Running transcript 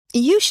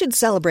You should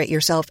celebrate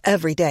yourself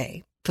every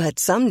day, but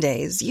some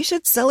days you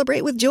should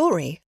celebrate with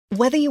jewelry.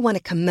 Whether you want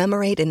to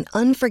commemorate an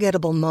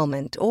unforgettable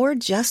moment or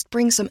just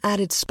bring some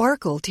added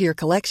sparkle to your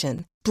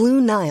collection,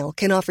 Blue Nile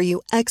can offer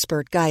you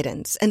expert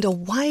guidance and a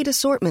wide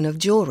assortment of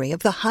jewelry of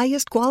the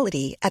highest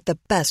quality at the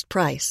best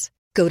price.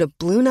 Go to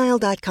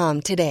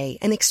BlueNile.com today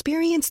and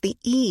experience the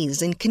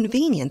ease and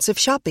convenience of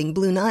shopping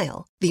Blue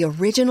Nile, the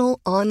original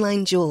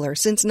online jeweler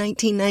since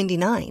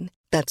 1999.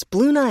 That's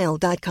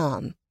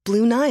BlueNile.com.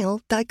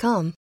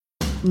 BlueNile.com.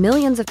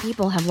 Millions of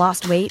people have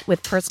lost weight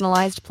with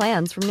personalized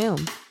plans from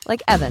Noom.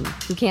 Like Evan,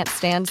 who can't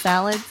stand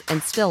salads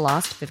and still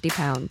lost 50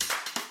 pounds.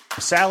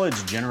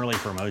 Salads generally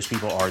for most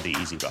people are the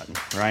easy button,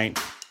 right?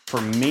 For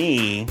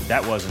me,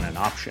 that wasn't an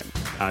option.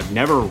 I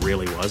never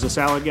really was a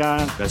salad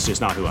guy. That's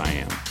just not who I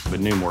am. But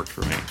Noom worked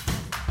for me.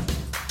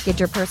 Get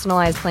your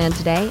personalized plan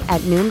today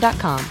at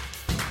Noom.com.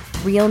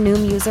 Real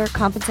Noom user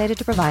compensated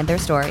to provide their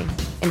story.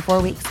 In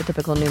 4 weeks, the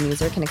typical Noom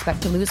user can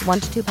expect to lose 1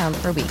 to 2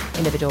 pounds per week.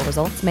 Individual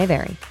results may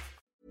vary.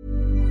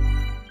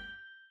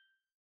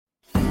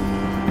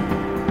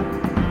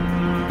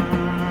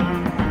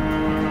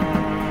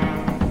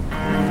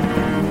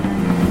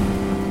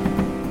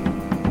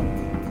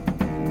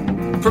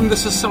 From the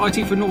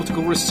Society for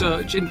Nautical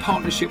Research in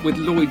partnership with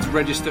Lloyd's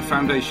Register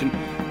Foundation,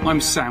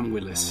 I'm Sam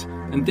Willis,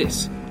 and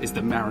this is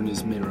the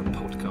Mariner's Mirror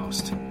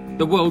podcast,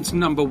 the world's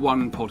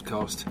 #1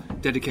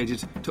 podcast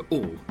dedicated to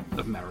all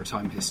of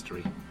maritime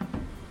history.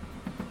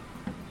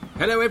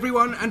 Hello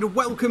everyone, and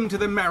welcome to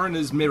the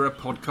Mariner's Mirror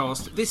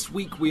podcast. This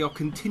week we are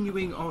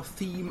continuing our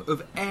theme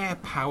of air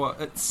power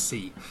at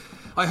sea.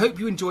 I hope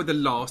you enjoyed the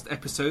last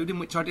episode in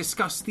which I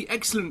discussed the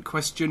excellent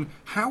question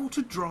how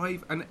to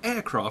drive an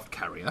aircraft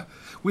carrier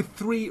with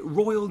 3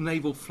 Royal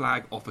Naval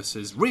Flag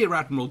officers, Rear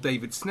Admiral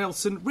David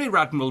Snelson, Rear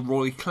Admiral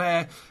Roy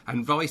Clare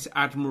and Vice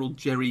Admiral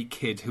Jerry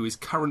Kidd, who is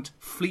current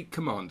Fleet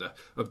Commander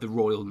of the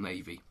Royal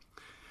Navy.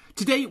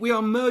 Today we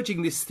are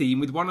merging this theme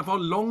with one of our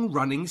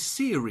long-running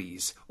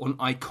series on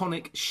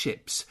iconic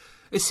ships.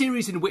 A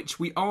series in which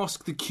we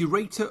ask the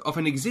curator of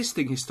an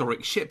existing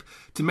historic ship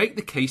to make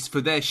the case for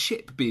their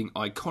ship being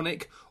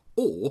iconic,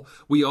 or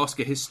we ask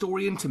a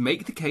historian to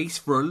make the case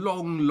for a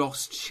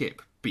long-lost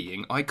ship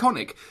being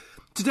iconic.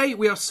 Today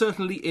we are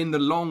certainly in the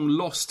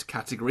long-lost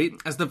category,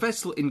 as the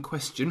vessel in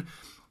question,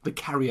 the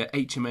carrier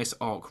HMS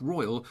Ark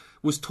Royal,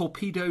 was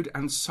torpedoed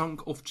and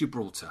sunk off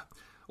Gibraltar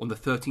on the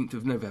 13th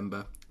of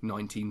November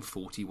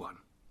 1941.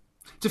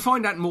 To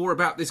find out more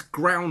about this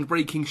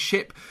groundbreaking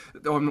ship,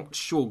 though I'm not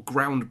sure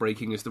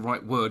groundbreaking is the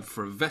right word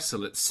for a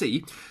vessel at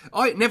sea,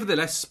 I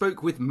nevertheless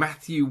spoke with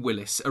Matthew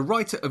Willis, a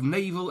writer of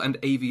naval and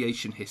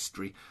aviation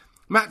history.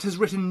 Matt has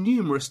written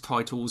numerous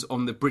titles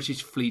on the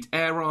British Fleet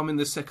Air Arm in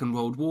the Second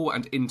World War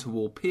and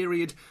interwar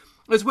period,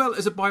 as well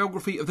as a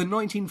biography of the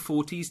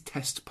 1940s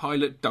test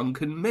pilot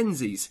Duncan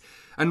Menzies,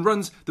 and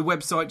runs the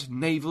website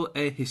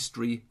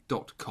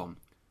navalairhistory.com.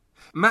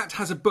 Matt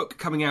has a book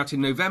coming out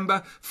in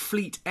November,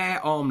 Fleet Air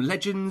Arm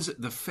Legends,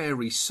 The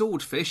Fairy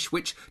Swordfish,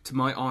 which, to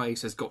my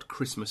eyes, has got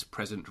Christmas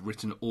present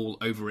written all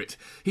over it.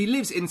 He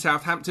lives in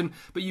Southampton,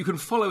 but you can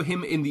follow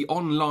him in the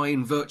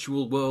online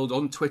virtual world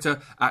on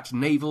Twitter at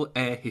Naval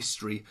Air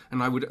History,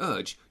 and I would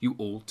urge you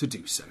all to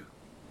do so.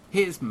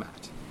 Here's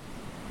Matt.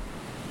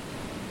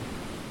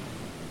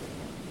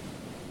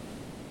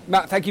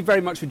 Matt, thank you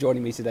very much for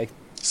joining me today.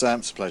 Sam,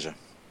 it's a pleasure.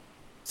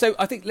 So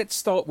I think let's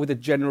start with a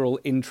general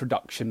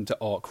introduction to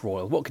Ark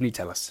Royal. What can you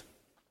tell us?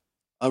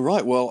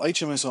 Right, well,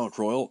 HMS Ark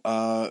Royal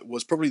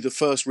was probably the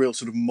first real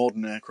sort of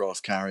modern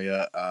aircraft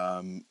carrier,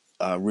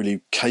 really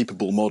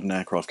capable modern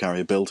aircraft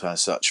carrier built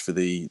as such for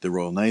the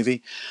Royal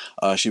Navy.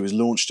 She was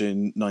launched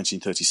in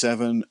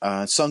 1937,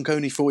 sunk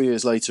only 4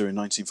 years later in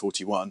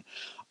 1941.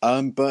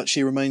 But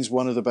she remains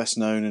one of the best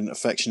known and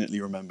affectionately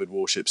remembered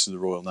warships of the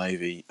Royal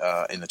Navy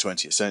in the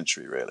 20th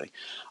century, really.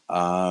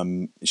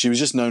 She was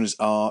just known as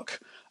Ark.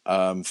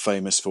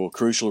 Famous for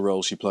crucial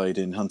roles she played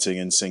in hunting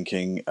and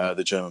sinking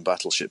the German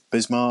battleship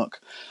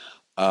Bismarck,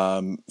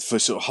 for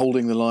sort of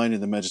holding the line in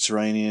the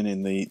Mediterranean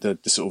in the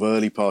sort of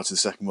early part of the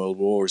Second World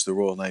War as the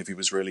Royal Navy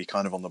was really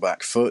kind of on the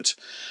back foot.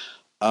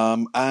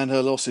 And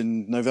her loss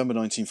in November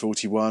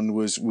 1941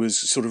 was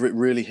sort of, it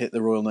really hit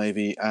the Royal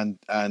Navy and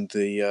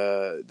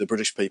the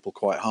British people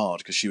quite hard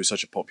because she was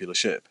such a popular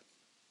ship.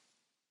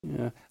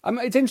 Yeah,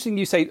 it's interesting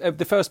you say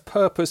the first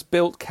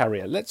purpose-built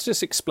carrier. Let's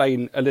just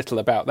explain a little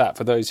about that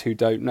for those who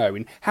don't know.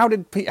 And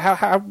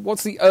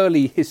what's the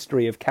early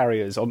history of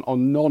carriers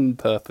on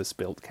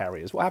non-purpose-built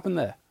carriers? What happened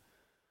there?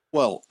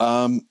 Well,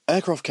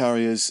 aircraft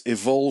carriers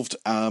evolved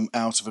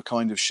out of a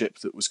kind of ship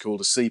that was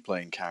called a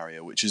seaplane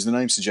carrier, which, as the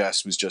name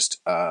suggests, was just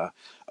a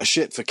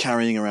ship for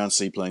carrying around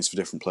seaplanes for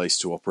different places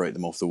to operate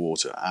them off the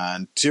water.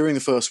 And during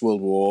the First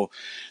World War,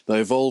 they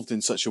evolved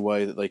in such a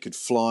way that they could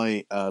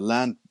fly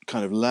land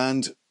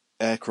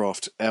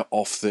aircraft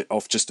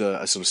off just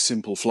a sort of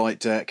simple flight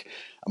deck.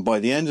 And by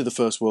the end of the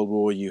First World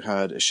War, you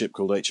had a ship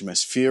called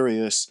HMS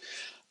Furious,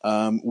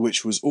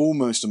 which was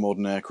almost a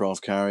modern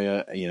aircraft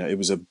carrier. You know, it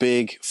was a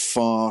big,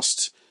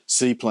 fast,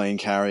 seaplane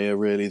carrier,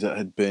 really, that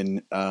had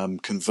been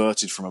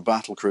converted from a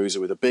battle cruiser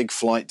with a big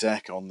flight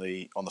deck on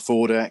the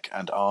foredeck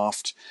and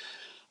aft.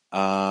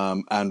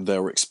 And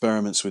there were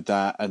experiments with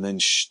that, and then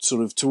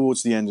sort of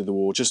towards the end of the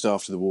war, just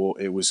after the war,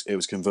 it was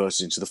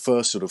converted into the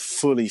first sort of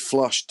fully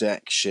flush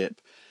deck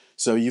ship.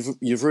 So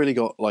you've really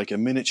got like a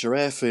miniature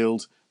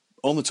airfield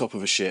on the top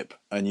of a ship,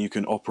 and you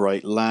can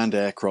operate land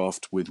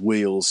aircraft with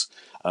wheels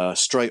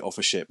straight off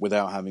a ship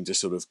without having to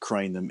sort of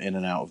crane them in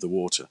and out of the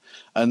water.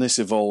 And this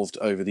evolved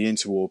over the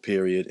interwar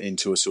period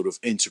into a sort of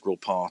integral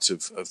part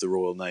of the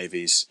Royal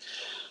Navy's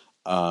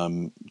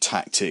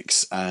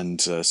tactics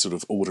and sort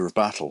of order of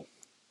battle.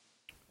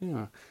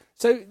 Yeah.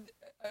 So,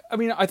 I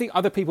mean, I think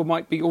other people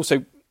might be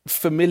also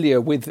familiar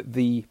with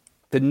the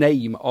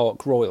name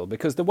Ark Royal,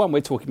 because the one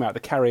we're talking about, the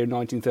Carrier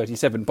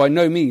 1937, by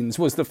no means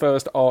was the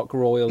first Ark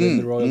Royal in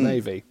the Royal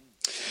Navy.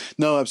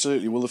 No,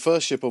 absolutely. Well, the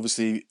first ship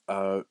obviously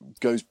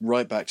goes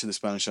right back to the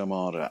Spanish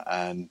Armada,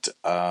 and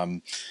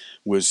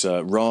was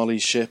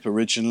Raleigh's ship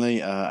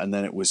originally, and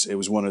then it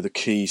was one of the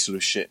key sort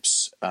of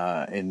ships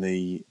in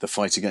the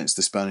fight against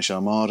the Spanish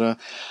Armada.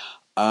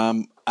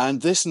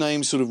 And this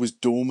name sort of was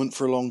dormant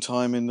for a long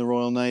time in the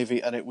Royal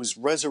Navy, and it was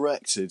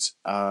resurrected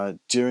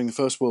during the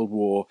First World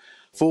War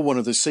for one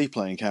of the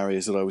seaplane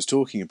carriers that I was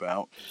talking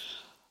about,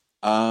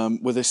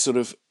 with this sort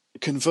of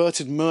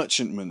converted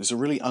merchantman. It's a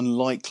really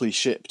unlikely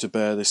ship to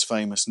bear this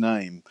famous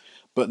name,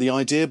 but the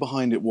idea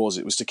behind it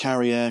was to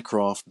carry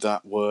aircraft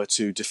that were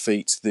to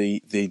defeat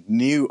the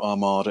new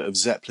armada of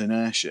Zeppelin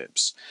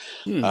airships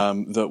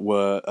that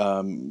were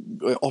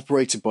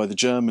operated by the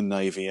German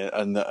Navy,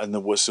 and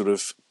that were sort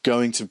of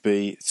going to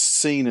be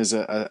seen as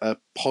a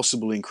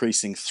possible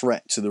increasing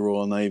threat to the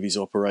Royal Navy's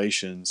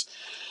operations.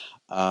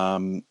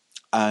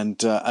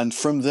 And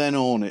from then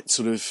on,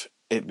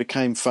 it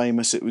became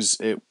famous. It was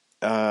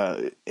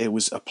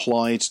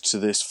applied to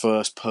this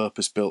first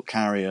purpose-built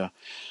carrier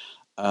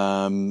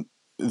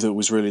that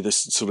was really this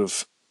sort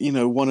of,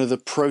 one of the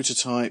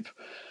prototype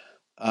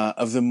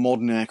of the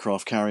modern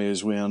aircraft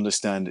carriers we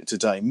understand it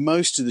today.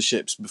 Most of the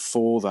ships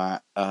before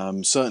that,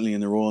 certainly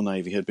in the Royal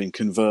Navy, had been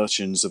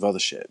conversions of other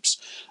ships,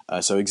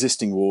 so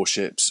existing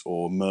warships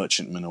or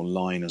merchantmen or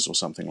liners or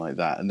something like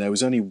that. And there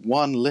was only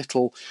one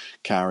little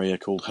carrier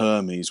called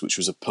Hermes, which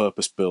was a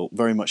purpose-built,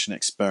 very much an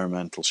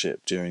experimental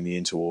ship during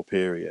the interwar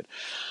period.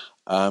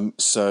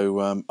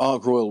 So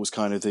Ark Royal was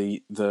kind of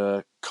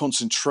the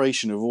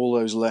concentration of all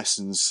those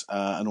lessons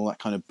and all that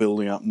kind of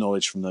building up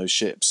knowledge from those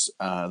ships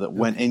that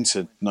went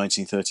into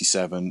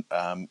 1937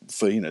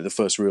 for the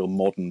first real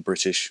modern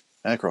British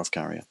aircraft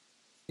carrier.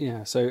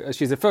 Yeah, so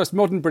she's the first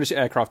modern British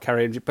aircraft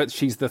carrier, but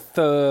she's the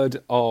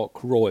third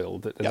Ark Royal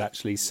that had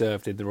actually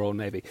served in the Royal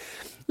Navy.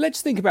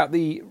 Let's think about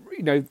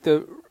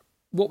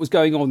what was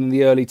going on in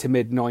the early to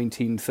mid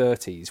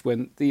 1930s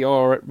when the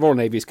Royal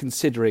Navy is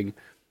considering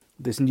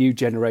this new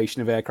generation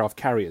of aircraft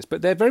carriers,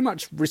 but they're very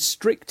much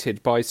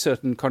restricted by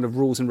certain kind of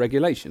rules and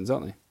regulations,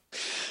 aren't they?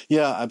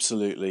 Yeah,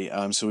 absolutely.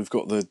 So we've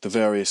got the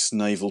various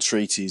naval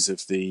treaties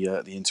of the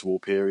interwar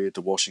period,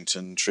 the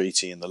Washington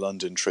Treaty and the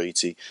London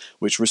Treaty,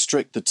 which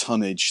restrict the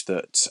tonnage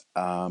that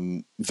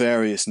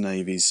various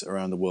navies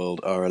around the world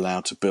are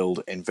allowed to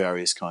build in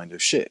various kind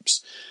of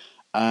ships.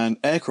 And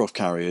aircraft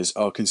carriers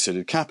are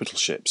considered capital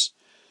ships.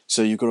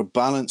 So you've got to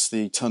balance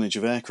the tonnage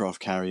of aircraft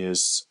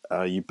carriers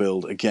you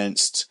build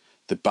against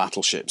the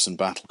battleships and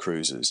battle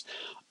cruisers.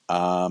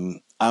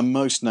 And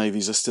most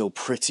navies are still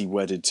pretty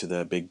wedded to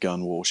their big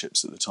gun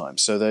warships at the time.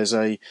 So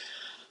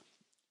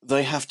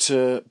they have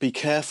to be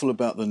careful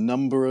about the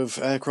number of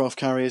aircraft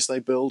carriers they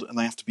build, and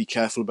they have to be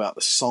careful about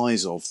the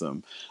size of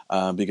them,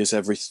 because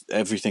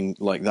everything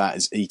like that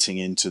is eating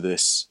into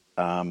this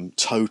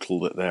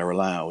total that they're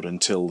allowed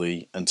until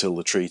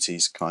the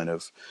treaties kind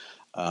of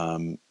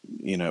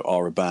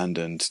are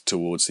abandoned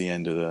towards the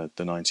end of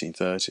the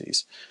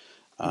 1930s.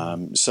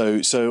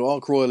 So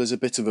Ark Royal is a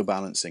bit of a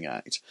balancing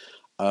act.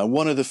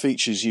 One of the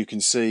features you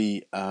can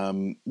see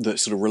that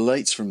sort of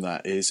relates from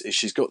that is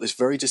she's got this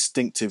very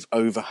distinctive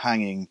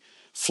overhanging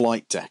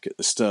flight deck at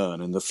the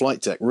stern, and the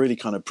flight deck really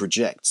kind of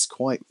projects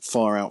quite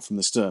far out from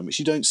the stern, which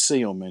you don't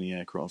see on many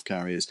aircraft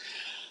carriers.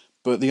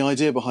 But the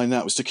idea behind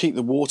that was to keep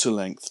the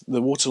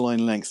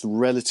waterline length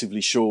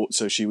relatively short,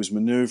 so she was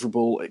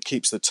manoeuvrable. It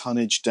keeps the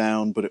tonnage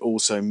down, but it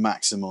also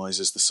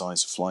maximises the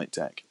size of flight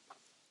deck.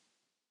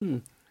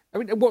 I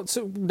mean, what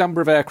sort of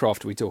number of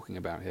aircraft are we talking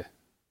about here?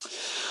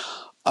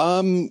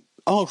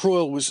 Ark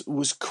Royal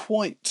was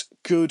quite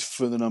good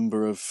for the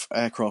number of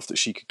aircraft that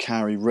she could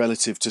carry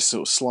relative to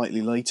sort of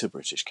slightly later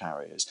British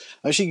carriers.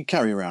 She could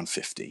carry around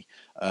 50,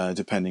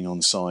 depending on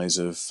the size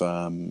of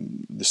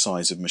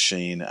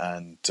machine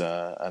and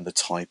the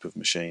type of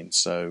machine.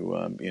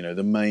 So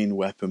the main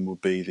weapon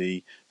would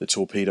be the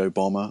torpedo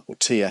bomber, or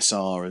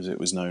TSR as it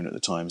was known at the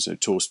time. So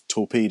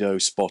torpedo,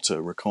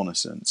 spotter,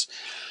 reconnaissance.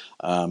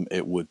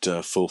 It would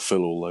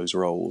fulfill all those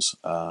roles,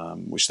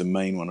 which the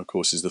main one, of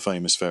course, is the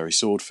famous Fairey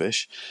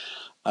Swordfish,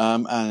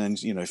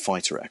 and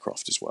fighter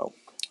aircraft as well.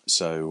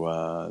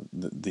 So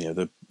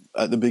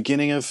at the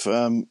beginning of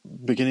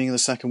the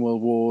Second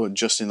World War,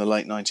 just in the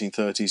late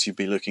 1930s, you'd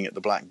be looking at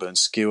the Blackburn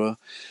Skua,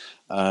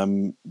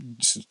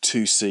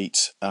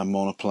 two-seat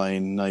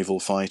monoplane naval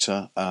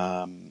fighter,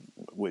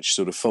 which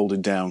sort of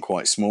folded down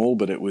quite small,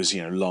 but it was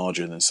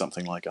larger than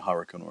something like a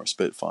Hurricane or a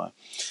Spitfire.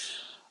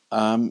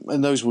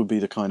 And those would be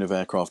the kind of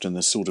aircraft and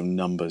the sort of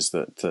numbers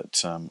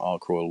that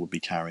Ark Royal would be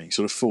carrying,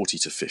 sort of 40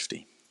 to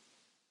 50.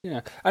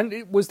 Yeah, and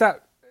was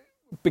that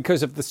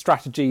because of the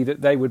strategy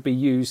that they would be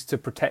used to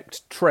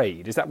protect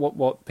trade? Is that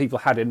what people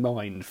had in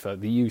mind for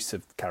the use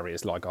of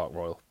carriers like Ark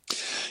Royal?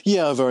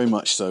 Yeah, very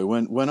much so.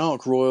 When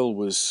Ark Royal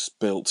was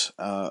built,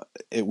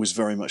 it was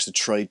very much the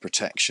trade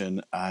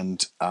protection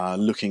and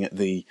looking at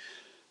the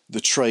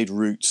trade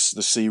routes,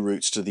 the sea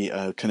routes to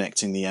the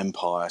connecting the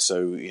empire.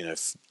 So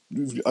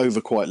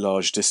over quite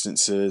large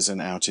distances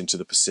and out into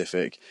the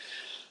Pacific.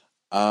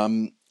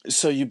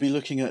 So you'd be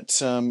looking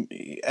at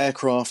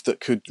aircraft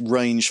that could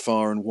range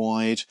far and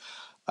wide,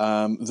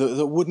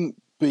 that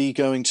wouldn't be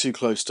going too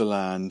close to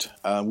land,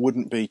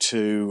 wouldn't be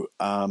too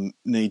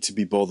need to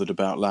be bothered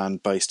about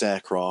land-based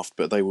aircraft,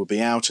 but they would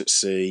be out at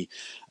sea,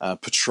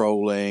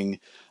 patrolling,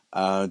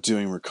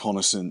 doing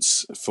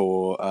reconnaissance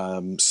for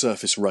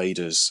surface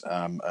raiders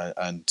and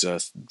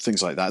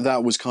things like that.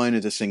 That was kind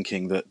of the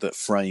thinking that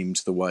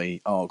framed the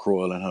way Ark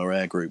Royal and her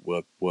air group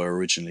were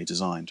originally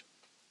designed.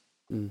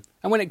 And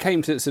when it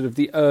came to sort of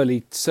the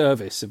early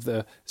service of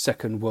the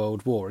Second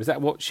World War, is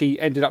that what she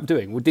ended up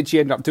doing? Or did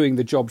she end up doing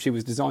the job she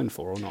was designed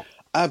for or not?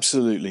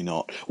 Absolutely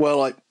not.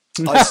 Well, I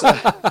say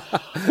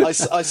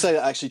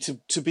that actually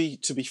to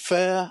be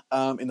fair,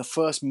 in the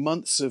first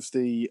months of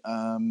the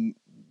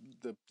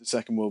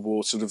Second World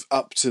War, sort of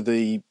up to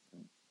the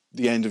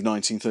end of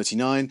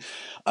 1939,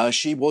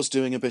 she was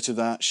doing a bit of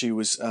that. She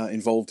was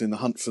involved in the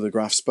hunt for the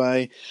Graf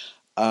Spee.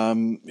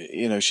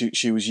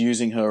 She was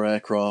using her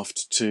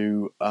aircraft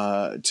to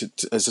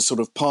as a sort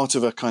of part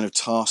of a kind of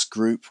task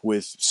group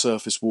with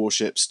surface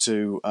warships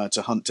to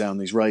hunt down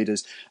these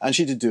raiders, and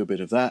she did do a bit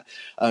of that.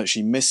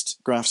 She missed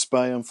Graf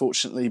Spee,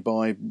 unfortunately,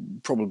 by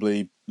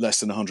probably less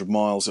than 100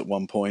 miles at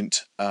one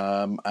point,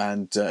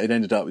 and it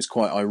ended up, it was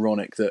quite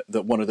ironic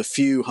that one of the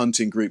few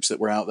hunting groups that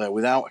were out there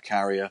without a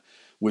carrier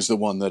was the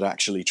one that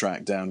actually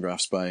tracked down Graf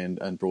Spee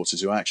and brought her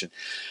to action.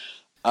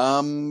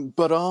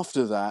 But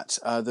after that,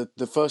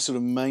 the first sort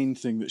of main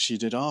thing that she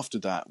did after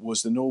that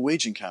was the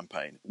Norwegian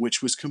campaign,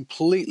 which was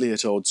completely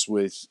at odds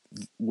with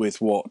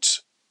what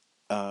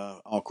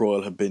Ark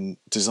Royal had been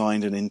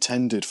designed and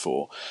intended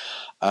for.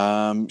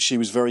 She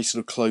was very sort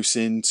of close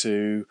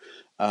into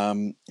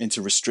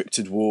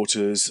restricted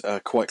waters,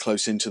 quite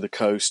close into the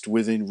coast,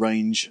 within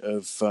range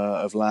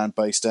of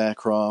land-based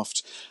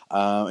aircraft,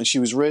 and she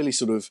was really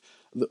sort of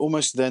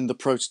almost then the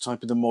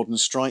prototype of the modern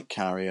strike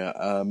carrier,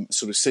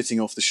 sort of sitting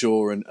off the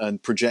shore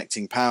and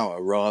projecting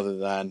power rather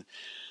than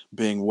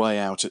being way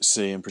out at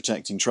sea and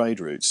protecting trade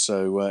routes.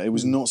 So it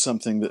was not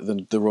something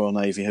that the Royal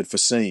Navy had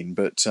foreseen,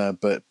 but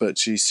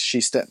she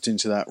stepped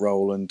into that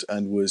role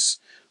and was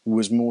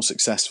more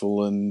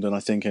successful than I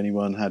think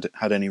anyone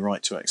had any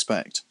right to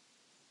expect.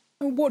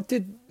 And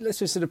let's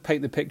just sort of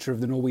paint the picture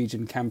of the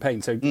Norwegian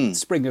campaign. So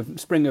spring of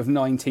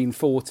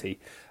 1940,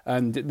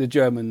 and the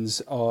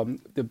Germans are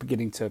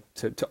beginning to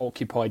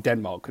occupy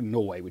Denmark and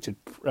Norway, which had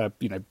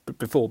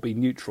before been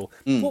neutral.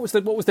 What was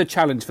the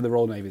challenge for the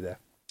Royal Navy there?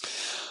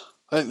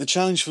 I think the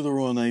challenge for the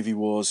Royal Navy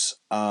was,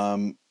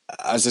 as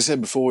I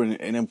said before,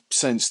 in a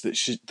sense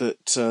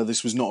that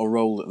this was not a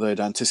role that they'd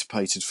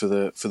anticipated for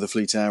the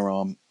Fleet Air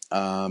Arm.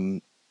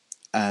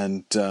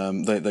 And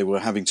they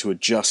were having to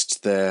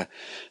adjust their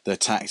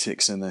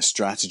tactics and their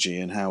strategy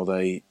and how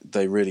they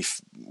really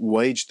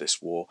waged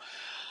this war.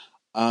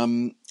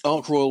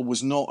 Ark Royal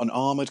was not an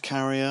armoured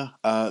carrier.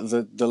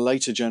 The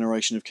later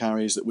generation of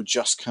carriers that were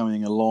just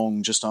coming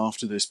along just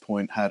after this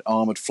point had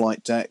armoured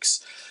flight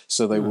decks,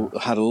 so they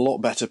had a lot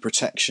better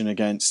protection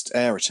against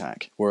air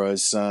attack,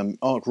 whereas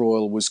Ark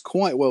Royal was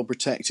quite well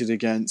protected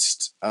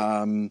against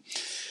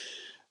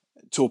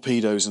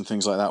torpedoes and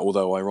things like that,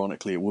 although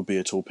ironically it would be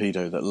a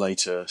torpedo that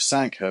later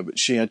sank her, but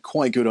she had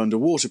quite good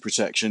underwater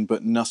protection,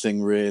 but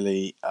nothing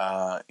really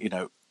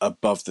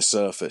above the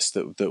surface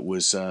that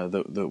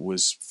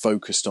was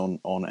focused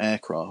on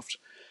aircraft.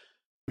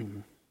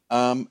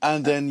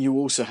 And then you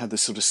also had the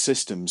sort of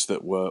systems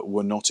that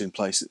were not in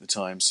place at the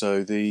time.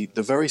 So the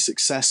very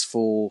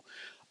successful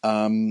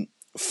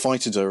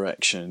fighter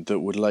direction that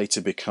would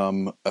later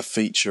become a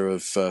feature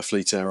of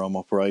Fleet Air Arm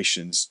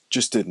operations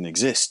just didn't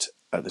exist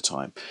at the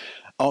time.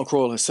 Ark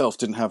Royal herself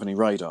didn't have any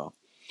radar,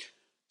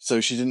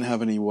 so she didn't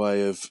have any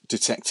way of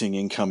detecting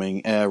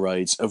incoming air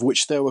raids, of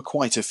which there were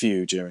quite a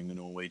few during the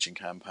Norwegian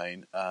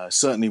campaign.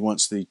 Certainly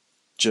once the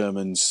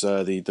Germans,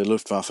 the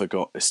Luftwaffe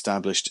got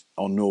established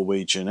on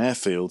Norwegian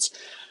airfields,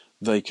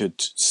 they could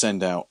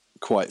send out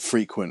quite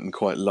frequent and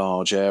quite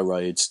large air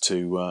raids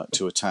to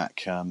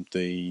attack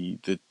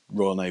the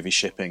Royal Navy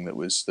shipping that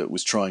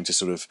was trying to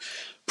sort of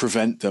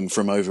prevent them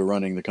from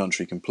overrunning the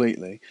country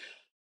completely.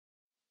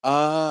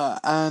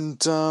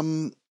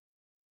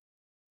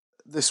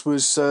 this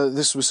was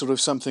sort of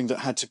something that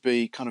had to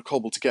be kind of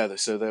cobbled together.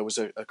 So there was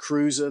a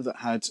cruiser that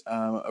had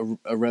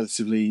a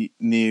relatively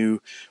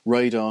new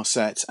radar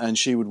set, and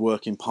she would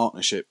work in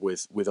partnership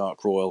with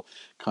Ark Royal,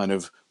 kind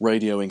of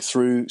radioing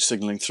through,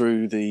 signalling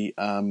through the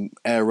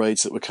air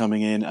raids that were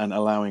coming in, and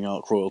allowing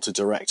Ark Royal to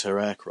direct her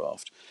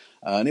aircraft.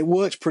 And it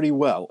worked pretty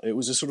well. It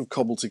was a sort of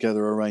cobbled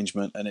together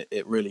arrangement, and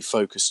it really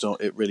focused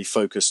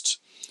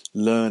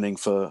learning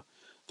for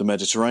the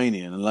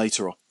Mediterranean and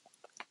later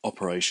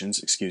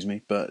operations, excuse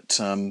me, but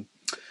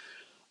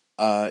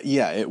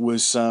it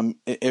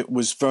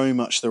was very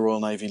much the Royal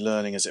Navy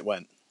learning as it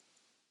went.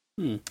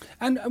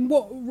 And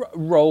what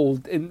role,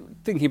 in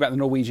thinking about the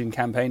Norwegian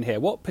campaign here,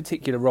 what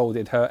particular role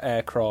did her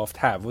aircraft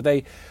have? Were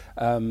they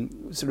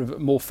sort of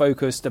more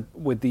focused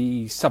with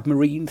the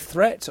submarine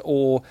threat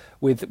or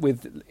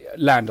with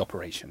land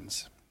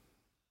operations?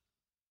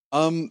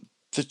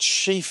 The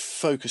chief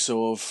focus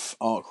of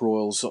Ark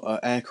Royal's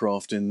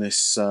aircraft in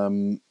this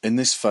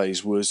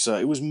phase was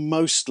it was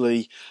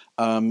mostly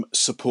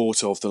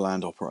support of the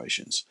land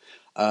operations.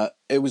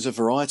 It was a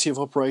variety of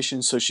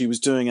operations. So she was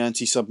doing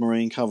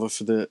anti-submarine cover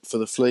for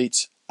the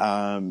fleet.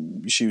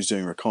 She was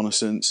doing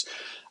reconnaissance.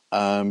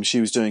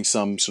 She was doing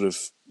some sort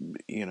of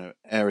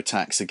air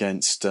attacks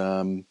against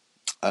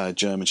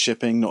German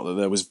shipping. Not that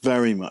there was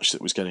very much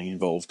that was getting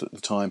involved at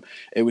the time.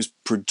 It was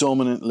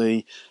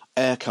predominantly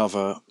air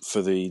cover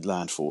for the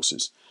land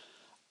forces,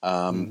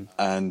 and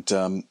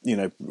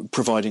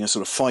providing a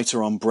sort of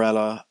fighter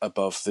umbrella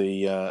above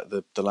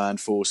the land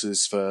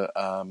forces for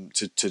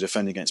to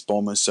defend against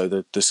bombers. So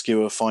the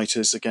Skua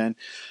fighters again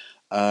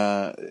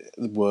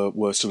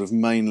were sort of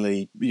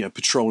mainly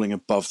patrolling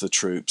above the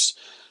troops,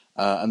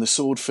 and the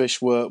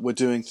Swordfish were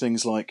doing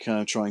things like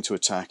trying to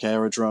attack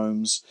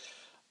aerodromes.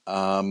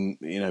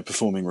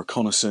 Performing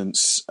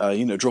reconnaissance,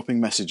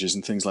 dropping messages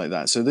and things like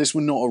that. So this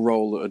was not a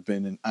role that had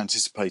been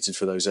anticipated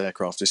for those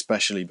aircraft,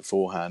 especially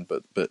beforehand.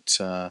 But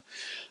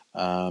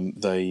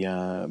they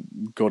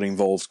got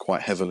involved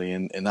quite heavily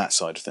in that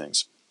side of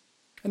things.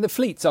 And the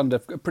fleet's under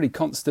a pretty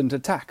constant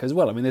attack as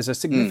well. I mean, there's a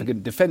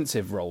significant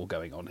defensive role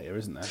going on here,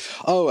 isn't there?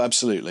 Oh,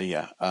 absolutely,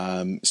 yeah.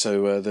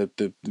 So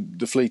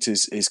the fleet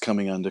is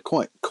coming under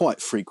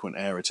quite frequent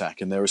air attack,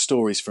 and there are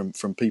stories from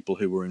people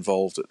who were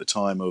involved at the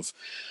time of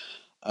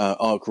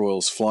Ark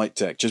Royal's flight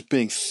deck just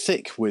being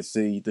thick with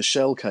the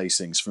shell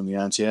casings from the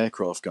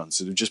anti-aircraft guns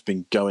that have just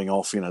been going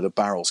off, the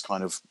barrels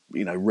kind of,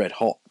 red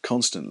hot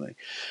constantly.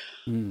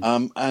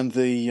 And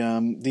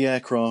the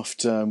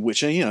aircraft,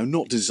 which are,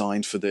 not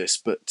designed for this,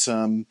 but,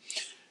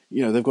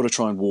 they've got to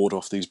try and ward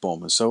off these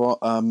bombers. So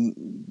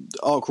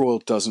Ark Royal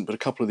doesn't, but a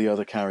couple of the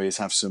other carriers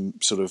have some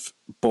sort of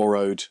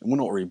borrowed, well,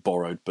 not really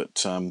borrowed,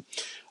 but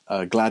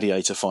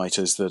Gladiator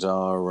fighters that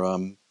are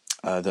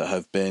that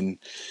have been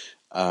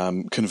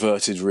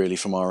converted really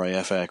from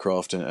RAF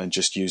aircraft and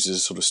just used as a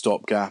sort of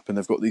stopgap. And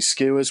they've got these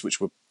Skuas, which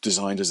were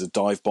designed as a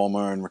dive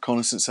bomber and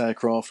reconnaissance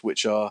aircraft,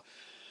 which are,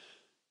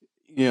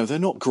 they're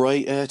not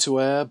great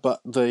air-to-air,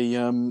 but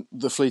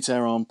the Fleet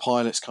Air Arm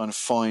pilots kind of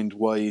find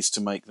ways to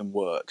make them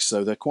work.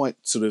 So they're quite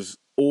sort of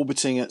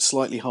orbiting at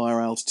slightly higher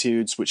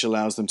altitudes, which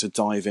allows them to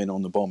dive in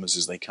on the bombers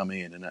as they come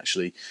in and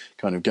actually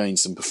kind of gain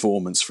some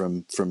performance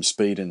from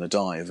speed in the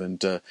dive.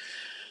 And the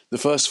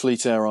first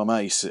Fleet Air Arm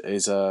ace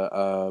is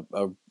a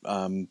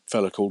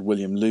fellow called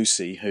William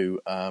Lucy,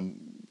 who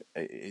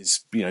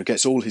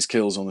gets all his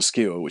kills on the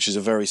Skua, which is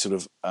a very sort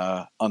of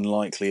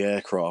unlikely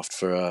aircraft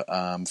for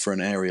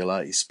an aerial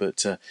ace.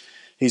 But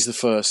he's the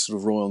first sort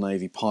of Royal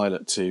Navy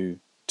pilot to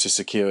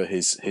secure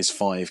his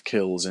 5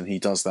 kills, and he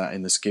does that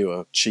in the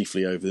Skua,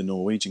 chiefly over the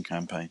Norwegian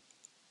campaign.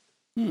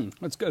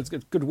 That's good. It's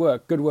good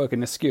work. Good work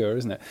in the Skua,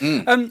 isn't it?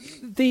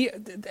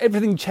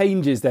 Everything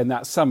changes then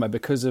that summer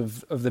because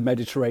of the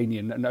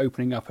Mediterranean and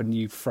opening up a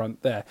new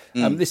front there.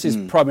 This is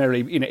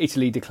primarily,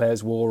 Italy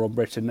declares war on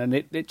Britain, and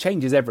it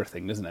changes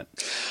everything, doesn't it?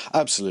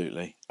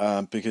 Absolutely,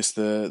 because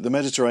the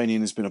Mediterranean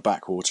has been a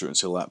backwater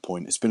until that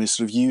point. It's been a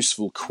sort of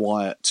useful,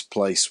 quiet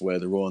place where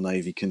the Royal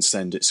Navy can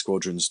send its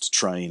squadrons to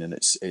train, and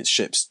its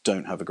ships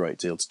don't have a great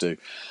deal to do.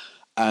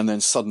 And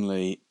then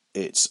suddenly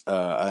it's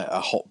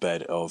a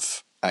hotbed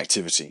of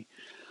activity.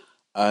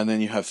 And then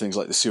you have things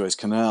like the Suez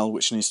Canal,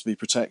 which needs to be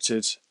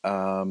protected,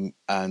 and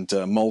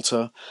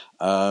Malta,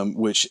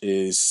 which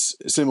is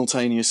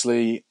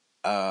simultaneously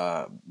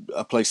a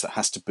place that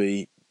has to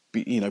be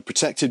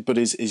protected, but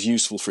is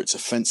useful for its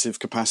offensive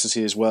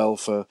capacity as well,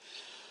 for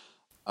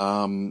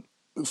the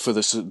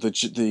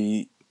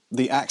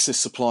Axis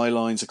supply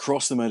lines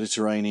across the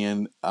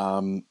Mediterranean.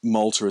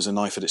 Malta is a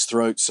knife at its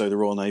throat, so the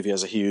Royal Navy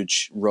has a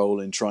huge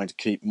role in trying to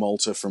keep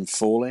Malta from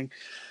falling.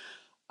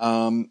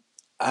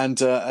 And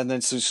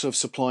then sort of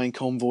supplying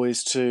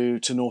convoys to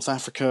North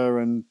Africa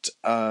and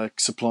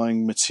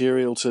supplying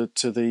material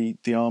to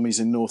the armies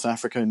in North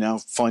Africa now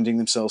finding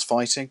themselves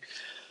fighting.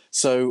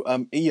 So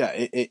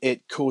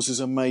it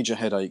causes a major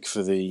headache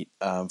for the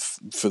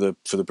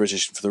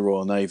British, for the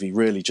Royal Navy,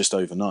 really just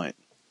overnight.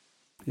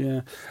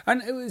 Yeah,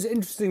 and it was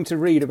interesting to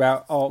read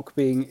about Ark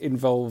being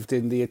involved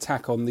in the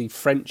attack on the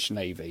French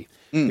Navy,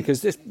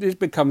 because this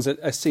becomes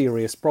a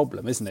serious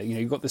problem, isn't it?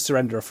 You've got the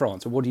surrender of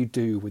France, and what do you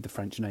do with the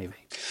French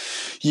Navy?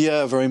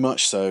 Yeah, very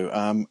much so.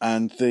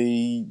 And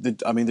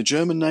the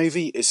German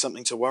Navy is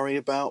something to worry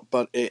about,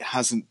 but it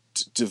hasn't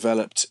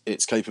developed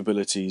its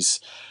capabilities.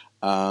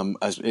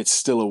 As it's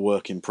still a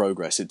work in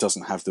progress. It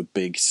doesn't have the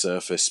big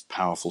surface,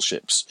 powerful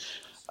ships.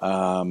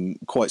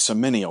 Quite so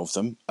many of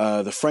them.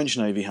 The French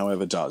Navy,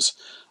 however, does,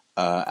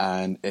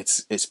 and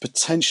it's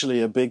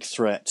potentially a big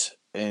threat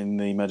in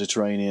the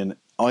Mediterranean.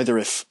 Either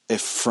if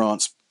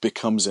France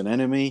becomes an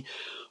enemy,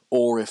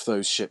 or if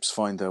those ships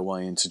find their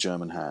way into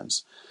German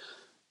hands.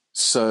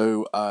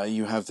 So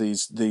you have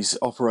these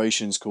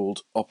operations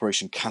called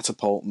Operation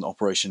Catapult and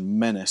Operation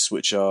Menace,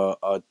 which are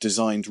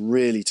designed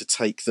really to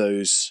take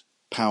those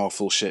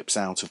powerful ships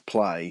out of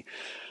play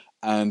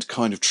and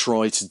kind of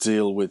try to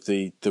deal with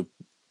the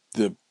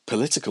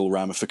political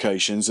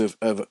ramifications of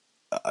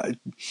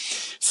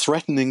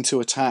threatening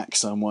to attack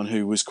someone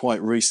who was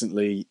quite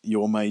recently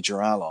your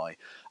major ally,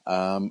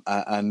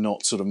 and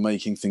not sort of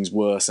making things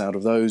worse out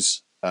of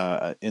those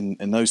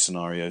in those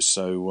scenarios.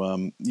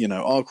 So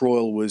Ark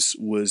Royal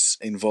was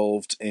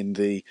involved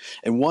in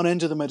one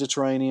end of the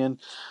Mediterranean.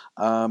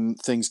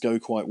 Things go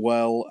quite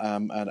well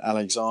at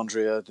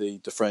Alexandria.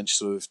 The French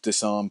sort of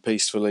disarm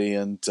peacefully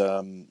and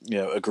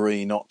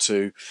agree not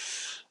to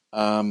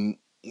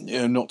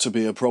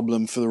be a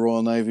problem for the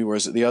Royal Navy.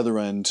 Whereas at the other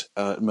end,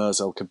 at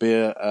Mers El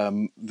Kabir,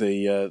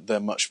 they're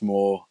much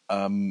more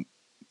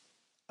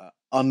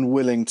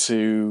unwilling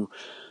to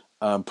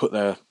put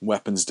their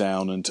weapons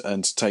down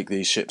and take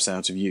these ships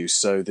out of use.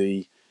 So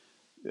the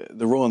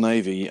Royal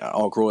Navy,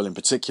 Ark Royal in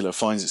particular,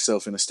 finds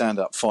itself in a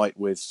stand-up fight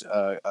with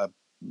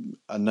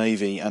a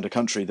navy and a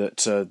country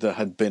that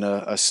had been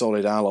a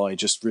solid ally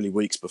just really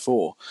weeks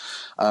before,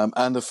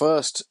 and the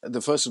first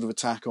sort of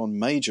attack on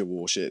major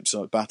warships,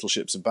 like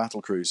battleships and battle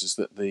cruisers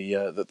that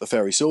the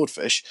Fairey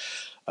Swordfish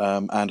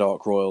and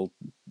Ark Royal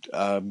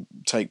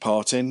take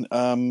part in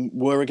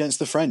were against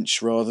the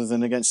French rather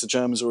than against the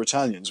Germans or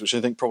Italians, which I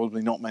think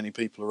probably not many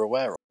people are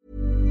aware of.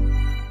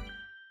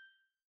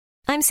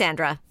 I'm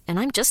Sandra, and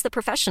I'm just the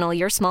professional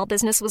your small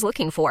business was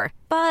looking for.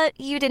 But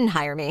you didn't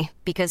hire me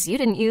because you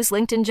didn't use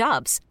LinkedIn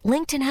Jobs.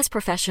 LinkedIn has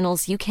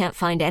professionals you can't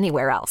find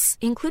anywhere else,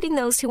 including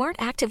those who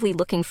aren't actively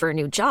looking for a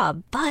new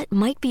job, but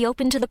might be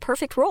open to the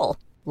perfect role,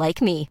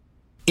 like me.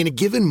 In a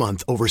given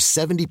month, over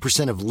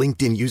 70% of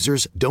LinkedIn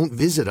users don't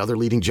visit other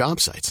leading job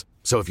sites.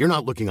 So if you're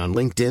not looking on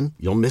LinkedIn,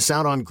 you'll miss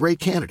out on great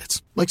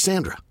candidates, like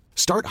Sandra.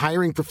 Start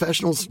hiring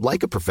professionals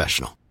like a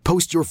professional.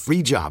 Post your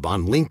free job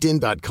on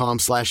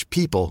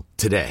linkedin.com/people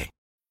today.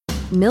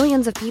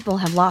 Millions of people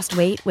have lost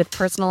weight with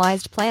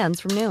personalized plans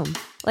from Noom.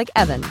 Like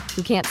Evan,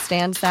 who can't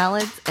stand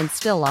salads and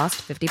still lost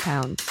 50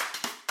 pounds.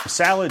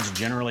 Salads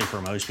generally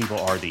for most people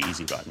are the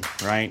easy button,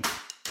 right?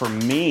 For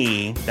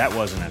me, that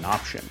wasn't an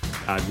option.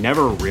 I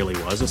never really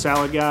was a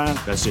salad guy.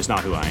 That's just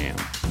not who I am.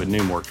 But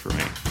Noom worked for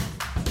me.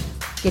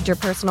 Get your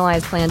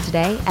personalized plan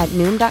today at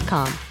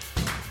Noom.com.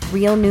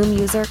 Real Noom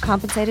user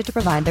compensated to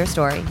provide their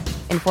story.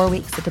 In 4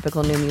 weeks, the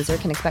typical Noom user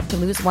can expect to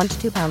lose 1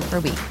 to 2 pounds per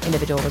week.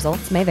 Individual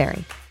results may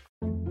vary.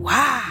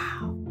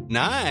 Wow.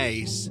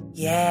 Nice.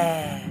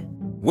 Yeah.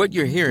 What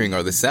you're hearing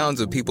are the sounds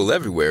of people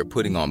everywhere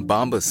putting on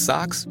Bombas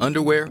socks,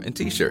 underwear, and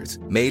T-shirts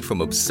made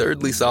from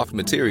absurdly soft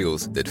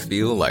materials that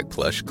feel like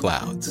plush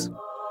clouds.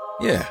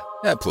 Yeah,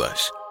 that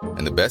plush.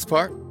 And the best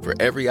part? For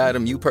every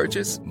item you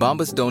purchase,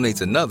 Bombas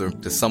donates another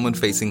to someone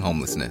facing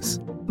homelessness.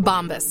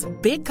 Bombas.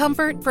 Big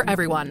comfort for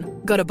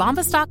everyone. Go to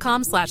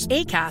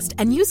bombas.com/ACAST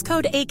and use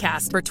code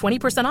ACAST for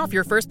 20% off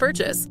your first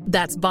purchase.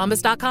 That's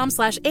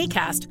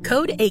bombas.com/ACAST.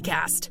 Code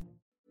ACAST.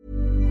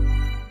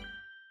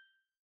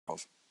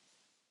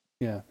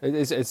 Yeah,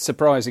 it's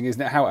surprising,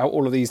 isn't it, how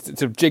all of these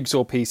sort of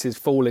jigsaw pieces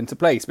fall into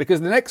place? Because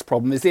the next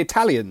problem is the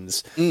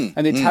Italians and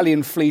the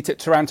Italian fleet at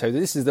Taranto.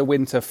 This is the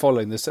winter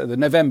following the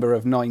November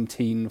of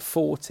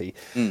 1940.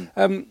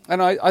 And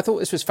I thought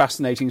this was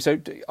fascinating.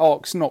 So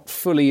Ark's not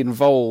fully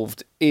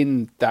involved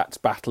in that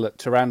battle at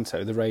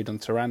Taranto, the raid on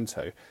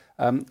Taranto,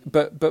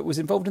 but was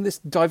involved in this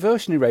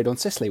diversionary raid on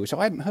Sicily, which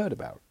I hadn't heard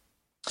about.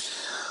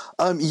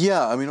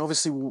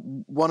 Obviously,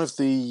 one of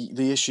the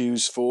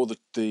issues for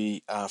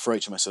for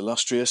HMS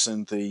Illustrious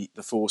and the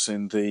force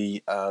in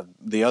the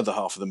other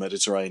half of the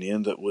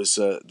Mediterranean that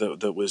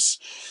was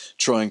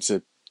trying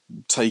to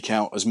take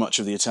out as much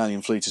of the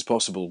Italian fleet as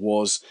possible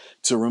was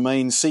to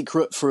remain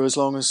secret for as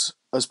long as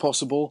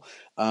possible,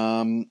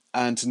 and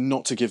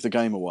not to give the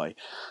game away.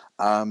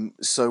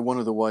 So one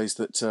of the ways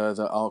that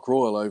Ark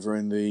Royal over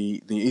in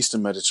the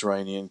Eastern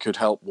Mediterranean could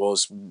help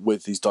was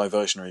with these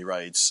diversionary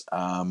raids.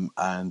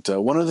 And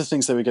one of the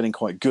things they were getting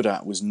quite good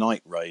at was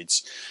night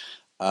raids.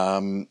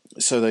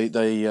 So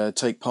they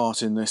take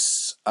part in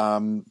this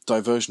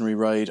diversionary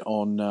raid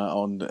on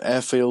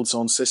airfields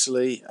on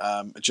Sicily,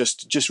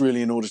 just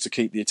really in order to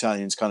keep the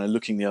Italians kind of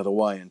looking the other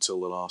way until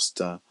the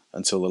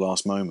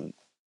last moment.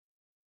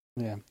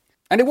 Yeah.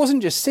 And it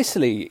wasn't just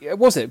Sicily,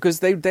 was it?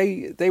 Because they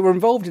were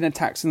involved in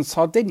attacks in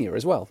Sardinia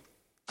as well.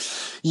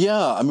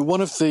 Yeah, I mean,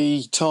 one of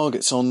the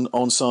targets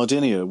on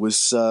Sardinia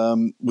was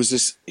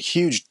this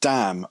huge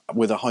dam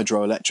with a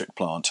hydroelectric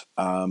plant,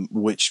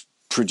 which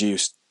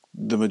produced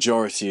the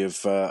majority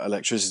of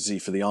electricity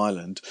for the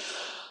island.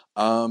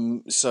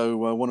 So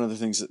one of the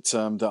things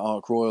that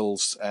Ark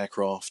Royal's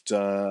aircraft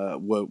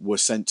were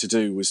sent to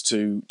do was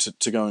to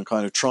go and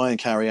kind of try and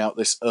carry out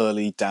this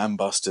early dam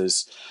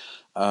busters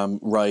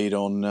raid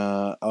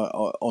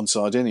on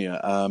Sardinia,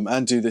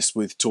 and do this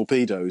with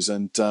torpedoes.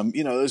 And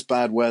it was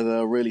bad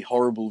weather, really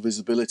horrible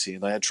visibility,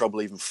 and they had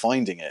trouble even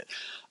finding it,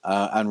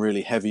 and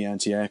really heavy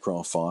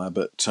anti-aircraft fire.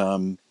 But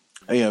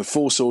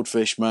 4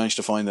 Swordfish managed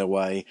to find their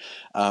way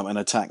and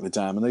attack the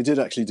dam, and they did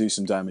actually do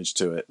some damage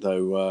to it.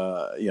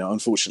 Though,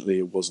 unfortunately,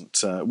 it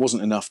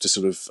wasn't enough to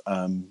sort of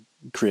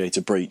create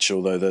a breach.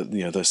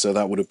 Although so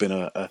that would have been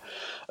a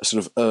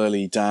sort of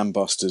early dam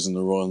busters and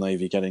the Royal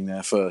Navy getting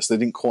there first. They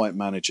didn't quite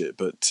manage it,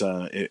 but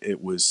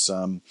it was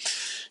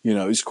it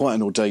was quite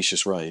an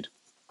audacious raid.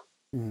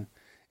 Mm.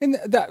 In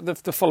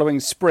the following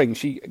spring,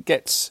 she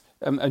gets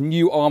a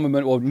new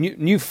armament, or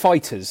new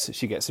fighters.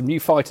 She gets some new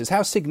fighters.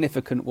 How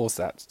significant was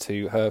that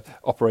to her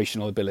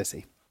operational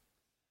ability?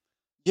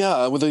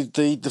 Yeah, well, the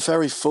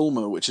Fairey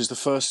Fulmar, which is the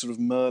first sort of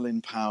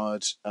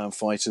Merlin-powered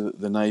fighter that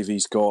the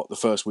Navy's got, the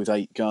first with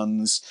 8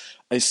 guns,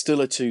 is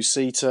still a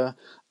 2-seater,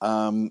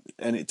 and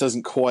it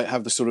doesn't quite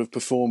have the sort of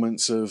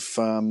performance of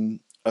the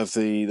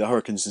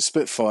Hurricanes and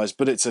Spitfires,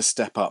 but it's a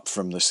step up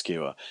from the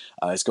Skua.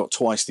 It's got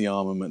twice the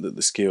armament that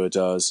the Skua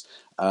does.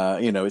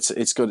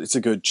 It's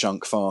a good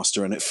chunk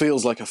faster, and it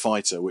feels like a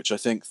fighter, which I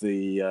think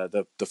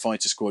the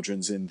fighter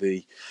squadrons in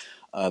the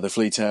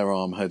Fleet Air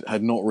Arm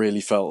had not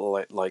really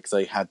felt like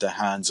they had their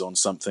hands on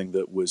something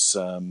that was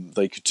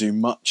they could do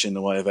much in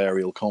the way of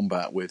aerial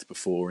combat with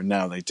before, and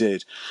now they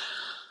did.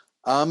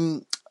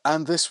 And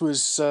this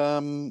was sort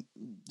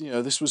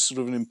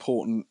of an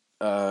important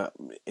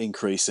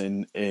increase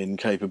in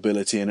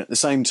capability, and at the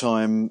same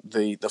time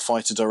the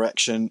fighter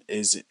direction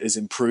is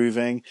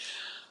improving.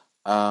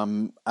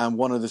 And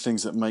one of the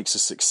things that makes a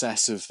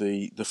success of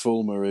the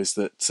Fulmar is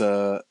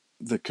that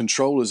the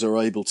controllers are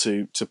able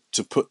to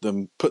put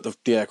the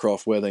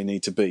aircraft where they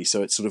need to be.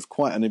 So it's sort of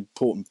quite an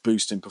important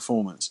boost in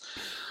performance.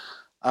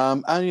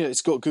 And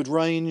it's got good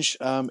range.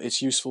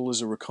 It's useful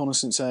as a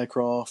reconnaissance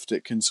aircraft.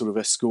 It can sort of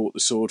escort the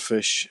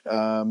Swordfish,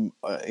 all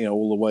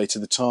the way to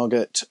the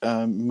target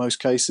in most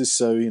cases.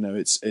 So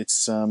it's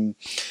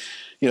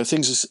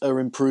things are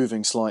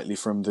improving slightly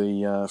from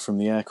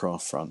the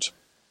aircraft front.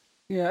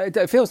 Yeah,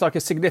 it feels like a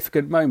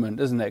significant moment,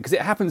 doesn't it? Because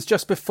it happens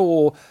just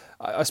before,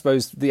 I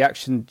suppose, the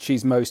action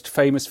she's most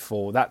famous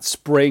for. That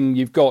spring,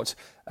 you've got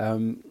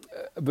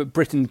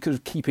Britain kind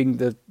of keeping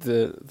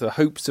the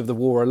hopes of the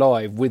war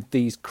alive with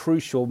these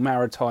crucial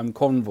maritime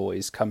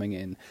convoys coming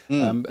in.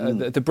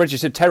 The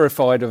British are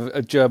terrified of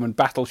a German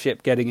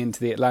battleship getting into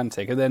the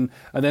Atlantic, and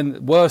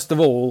then worst of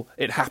all,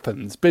 it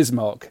happens.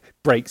 Bismarck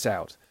breaks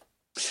out.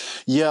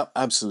 Yeah,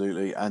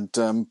 absolutely, and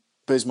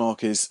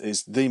Bismarck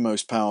is the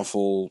most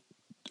powerful.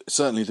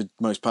 Certainly the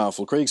most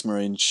powerful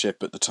Kriegsmarine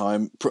ship at the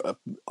time,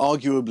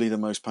 arguably the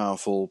most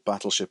powerful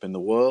battleship in the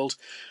world,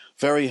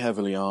 very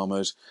heavily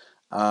armoured.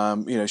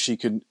 She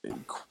could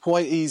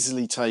quite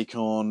easily take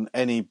on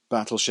any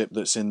battleship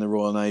that's in the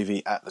Royal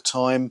Navy at the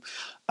time,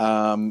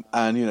 and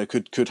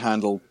could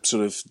handle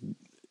sort of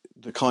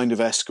the kind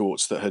of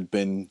escorts that had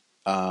been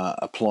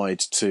applied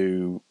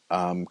to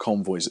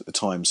convoys at the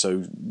time.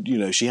 So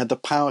she had the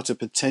power to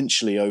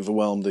potentially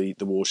overwhelm the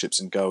warships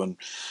and go and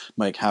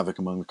make havoc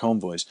among the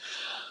convoys.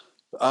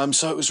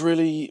 So it was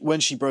really, when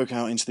she broke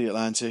out into the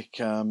Atlantic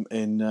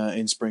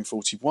in spring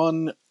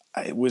 41,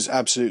 it was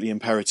absolutely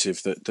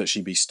imperative that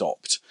she be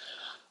stopped.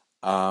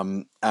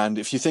 And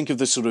if you think of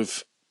the sort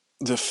of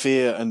the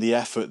fear and the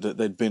effort that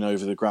there'd been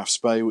over the Graf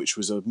Spee, which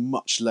was a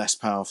much less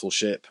powerful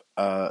ship,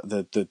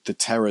 the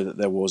terror that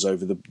there was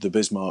over the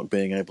Bismarck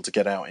being able to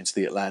get out into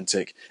the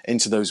Atlantic,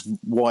 into those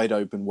wide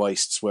open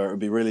wastes where it would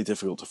be really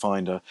difficult to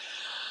find her.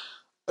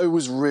 It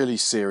was really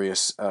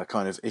serious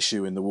kind of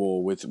issue in the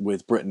war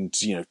with Britain,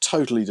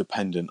 totally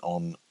dependent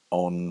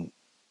on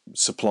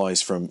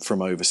supplies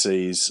from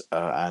overseas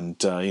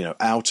and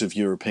out of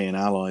European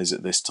allies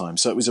at this time.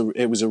 So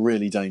it was a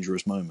really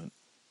dangerous moment.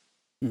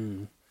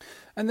 Mm.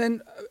 And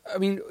then, I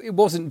mean, it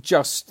wasn't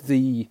just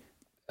the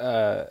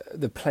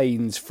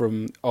planes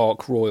from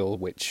Ark Royal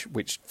which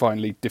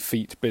finally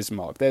defeat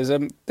Bismarck.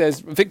 There's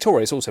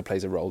Victorious also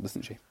plays a role,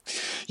 doesn't she?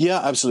 Yeah,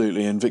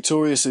 absolutely. And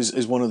Victorious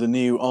is one of the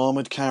new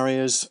armoured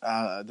carriers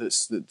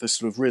that's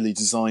sort of really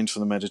designed for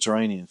the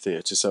Mediterranean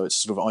theatre. So it's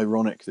sort of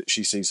ironic that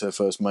she sees her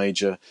first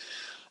major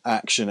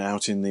action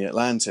out in the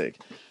Atlantic.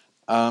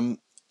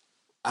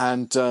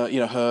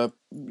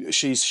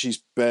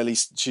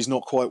 She's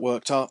not quite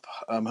worked up.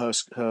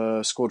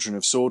 Her squadron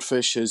of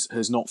Swordfish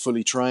has not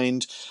fully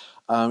trained.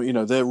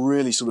 They're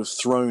really sort of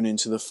thrown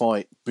into the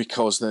fight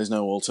because there's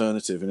no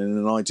alternative. And in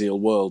an ideal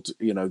world,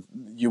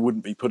 you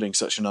wouldn't be putting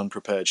such an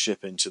unprepared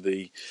ship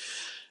into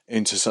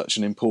such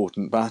an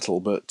important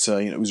battle. But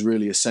it was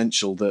really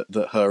essential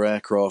that her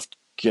aircraft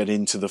get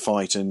into the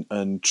fight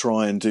and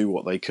try and do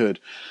what they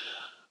could.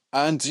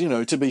 And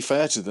to be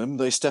fair to them,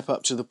 they step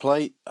up to the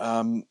plate.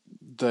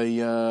 They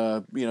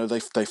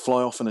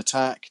fly off an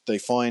attack. They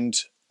find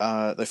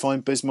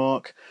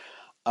Bismarck,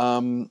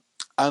 and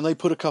they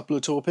put a couple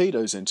of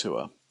torpedoes into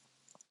her.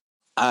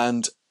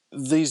 And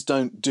these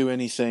don't do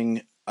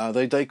anything.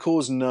 They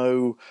cause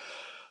no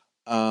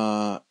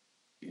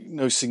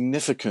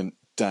significant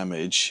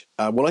damage.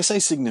 Well, I say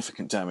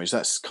significant damage.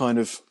 That's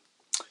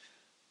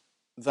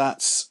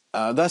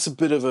a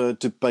bit of a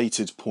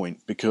debated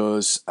point,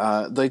 because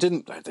they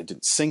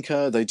didn't sink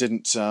her. They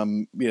didn't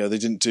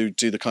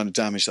do the kind of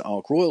damage that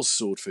Ark Royal's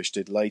Swordfish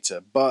did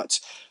later. But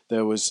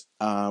there was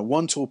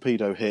one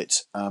torpedo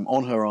hit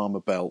on her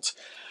armour belt,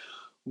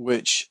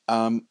 which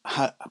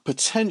had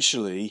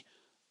potentially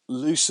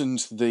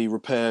loosened the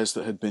repairs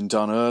that had been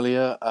done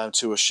earlier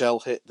to a shell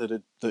hit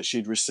that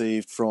she'd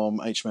received from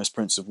HMS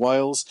Prince of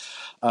Wales,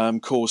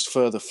 caused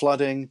further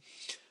flooding.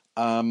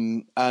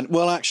 And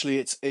well, actually,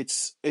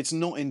 it's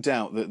not in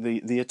doubt that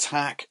the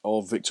attack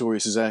of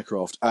Victorious's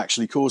aircraft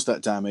actually caused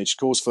that damage,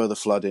 caused further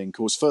flooding,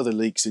 caused further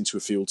leaks into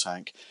a fuel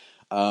tank,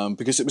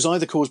 because it was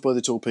either caused by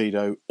the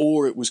torpedo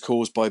or it was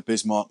caused by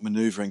Bismarck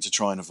manoeuvring to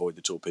try and avoid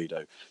the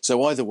torpedo.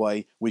 So either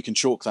way, we can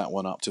chalk that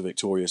one up to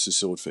Victorious's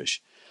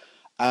Swordfish.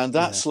 And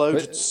that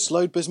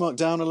slowed Bismarck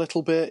down a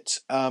little bit,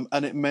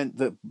 and it meant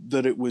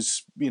that it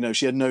was,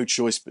 she had no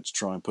choice but to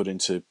try and put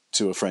into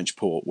a French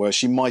port, where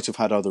she might have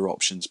had other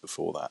options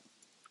before that.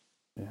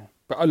 Yeah,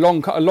 but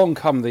along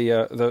come the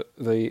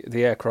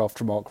aircraft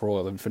from Ark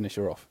Royal and finish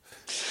her off.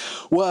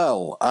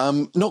 Well,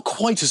 not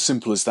quite as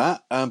simple as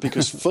that,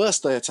 because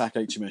first they attack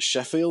HMS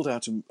Sheffield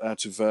out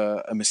of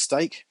a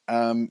mistake.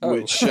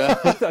 Which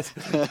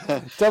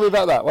tell me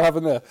about that. What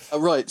happened there?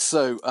 Right,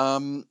 so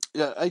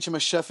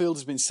HMS Sheffield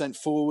has been sent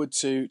forward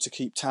to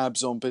keep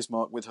tabs on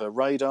Bismarck with her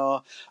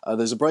radar.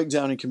 There's a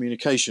breakdown in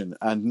communication,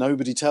 and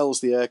nobody tells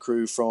the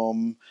aircrew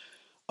from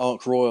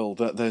Ark Royal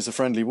that there's a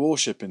friendly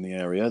warship in the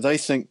area. They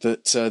think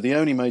that the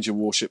only major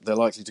warship they're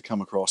likely to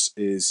come across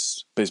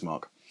is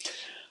Bismarck.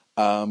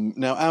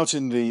 Now, out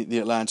in the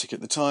Atlantic at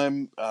the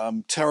time,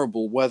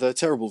 terrible weather,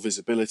 terrible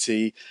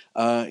visibility.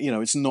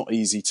 It's not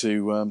easy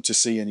to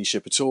see any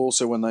ship at all.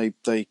 So when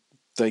they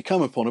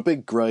come upon a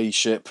big grey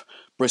ship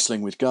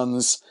bristling with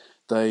guns,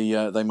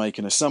 they make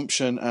an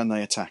assumption and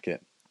they attack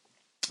it.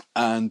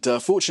 And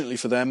fortunately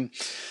for them,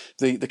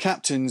 the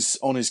captain's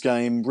on his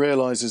game,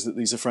 realises that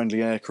these are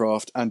friendly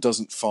aircraft and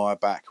doesn't fire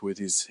back with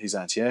his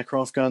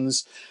anti-aircraft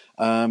guns.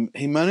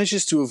 He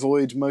manages to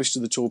avoid most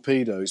of the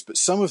torpedoes, but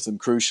some of them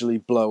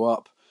crucially blow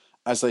up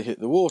as they hit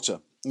the water.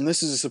 And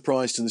this is a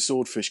surprise to the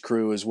Swordfish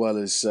crew as well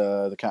as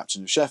the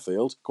captain of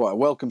Sheffield, quite a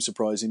welcome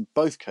surprise in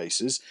both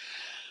cases,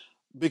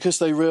 because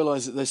they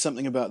realise that there's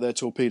something about their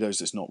torpedoes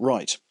that's not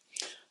right.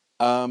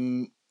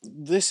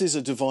 This is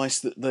a device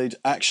that they'd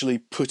actually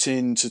put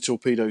into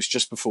torpedoes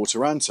just before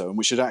Taranto, and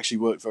which had actually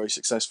worked very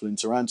successfully in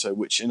Taranto,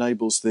 which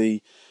enables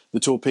the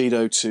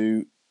torpedo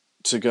to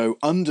go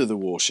under the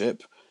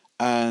warship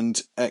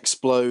and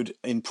explode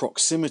in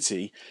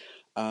proximity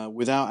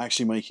without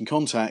actually making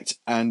contact,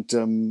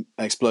 and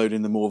explode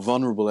in the more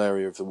vulnerable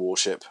area of the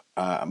warship.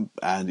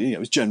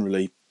 It's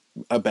generally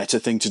a better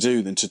thing to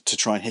do than to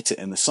try and hit it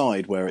in the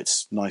side where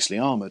it's nicely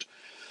armoured.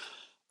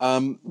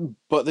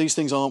 But these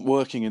things aren't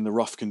working in the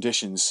rough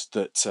conditions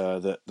that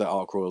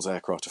Ark Royal's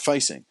aircraft are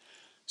facing.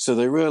 So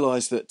they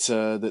realise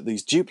that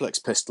these duplex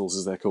pistols,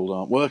 as they're called,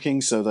 aren't working.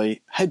 So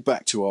they head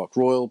back to Ark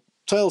Royal,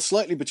 tail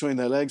slightly between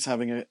their legs,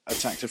 having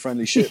attacked a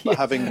friendly ship, but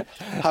having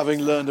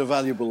learned a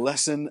valuable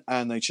lesson,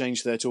 and they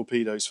change their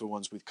torpedoes for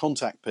ones with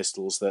contact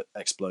pistols that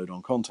explode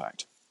on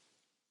contact.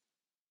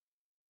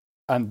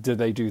 And do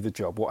they do the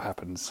job? What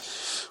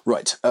happens?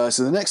 Right.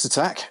 So the next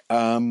attack,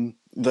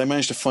 they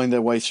manage to find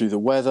their way through the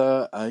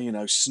weather,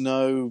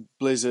 snow,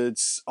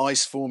 blizzards,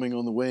 ice forming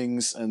on the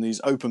wings, and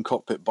these open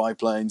cockpit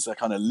biplanes. They're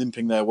kind of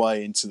limping their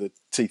way into the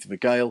teeth of a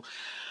gale.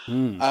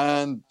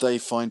 And they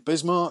find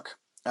Bismarck,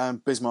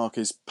 and Bismarck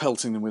is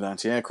pelting them with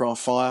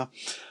anti-aircraft fire.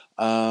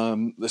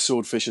 The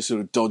Swordfish are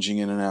sort of dodging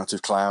in and out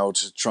of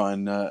clouds to try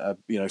and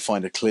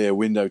find a clear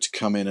window to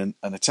come in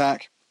and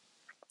attack.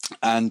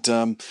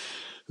 And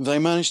they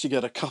manage to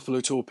get a couple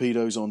of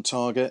torpedoes on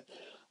target.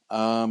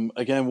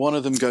 Again, one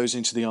of them goes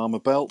into the armour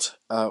belt,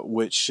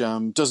 which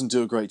doesn't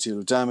do a great deal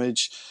of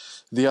damage.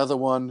 The other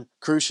one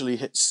crucially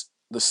hits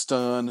the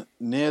stern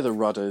near the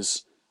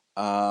rudders,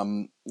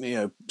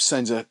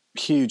 sends a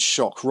huge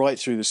shock right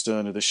through the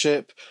stern of the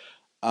ship,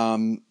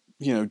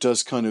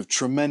 does kind of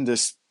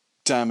tremendous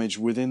damage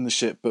within the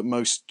ship, but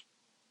most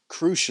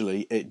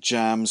crucially, it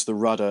jams the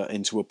rudder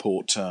into a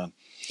port turn.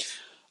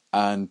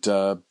 And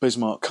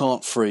Bismarck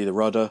can't free the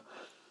rudder,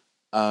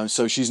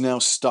 so she's now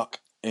stuck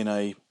in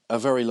a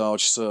very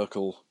large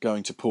circle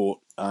going to port,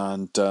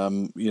 and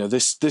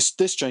this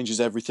changes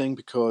everything,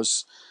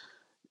 because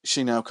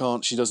she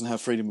doesn't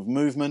have freedom of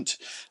movement.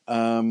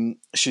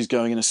 She's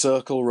going in a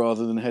circle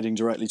rather than heading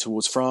directly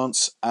towards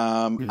France,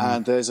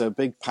 and there's a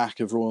big pack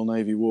of Royal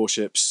Navy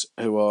warships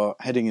who are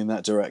heading in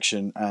that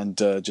direction and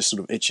just sort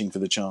of itching for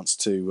the chance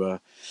to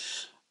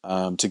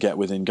get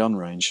within gun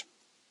range.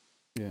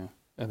 Yeah.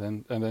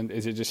 And then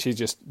is it just she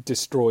just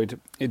destroyed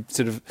it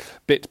sort of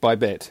bit by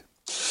bit?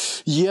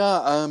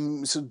 Yeah,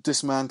 sort of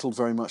dismantled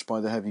very much by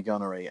the heavy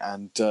gunnery,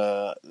 and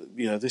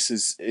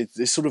this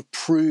sort of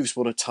proves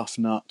what a tough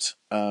nut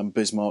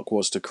Bismarck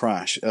was to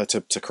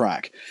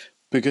crack,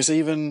 because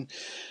even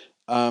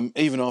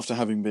after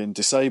having been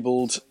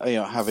disabled,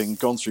 having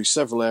gone through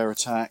several air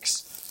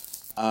attacks,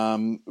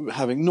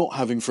 not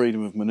having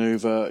freedom of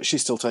manoeuvre, she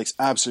still takes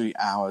absolutely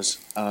hours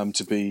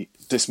to be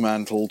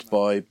dismantled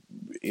by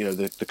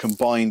the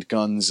combined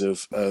guns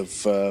of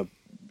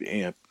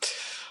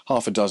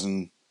half a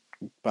dozen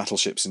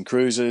battleships and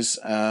cruisers.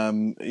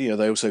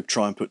 They also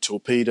try and put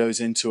torpedoes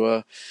into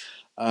her.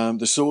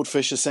 The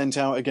Swordfish are sent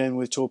out again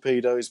with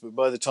torpedoes, but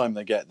by the time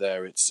they get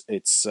there,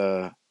 it's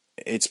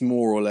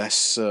more or less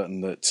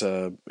certain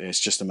that it's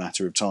just a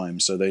matter of time.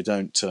 So they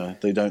don't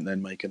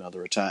then make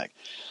another attack.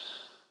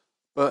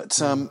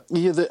 But and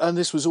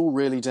this was all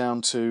really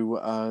down to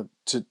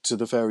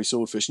the Fairey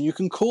Swordfish, and you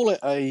can call it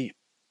a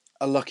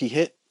lucky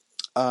hit,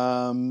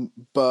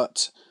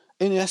 but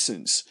in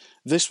essence,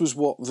 this was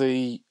what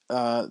the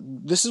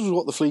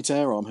Fleet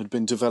Air Arm had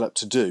been developed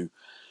to do.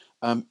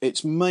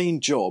 Its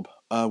main job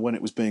when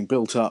it was being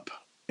built up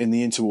in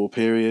the interwar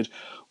period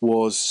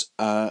was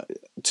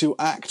to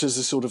act as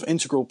a sort of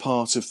integral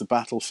part of the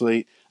battle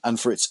fleet, and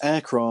for its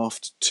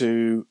aircraft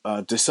to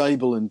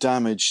disable and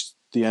damage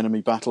the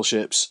enemy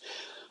battleships,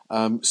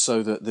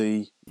 so that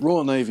the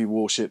Royal Navy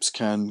warships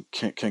can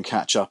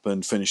catch up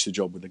and finish the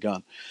job with the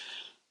gun.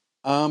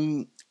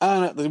 They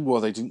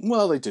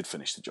did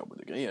finish the job with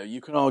the gun. You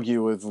can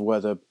argue with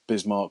whether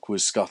Bismarck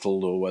was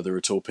scuttled or whether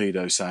a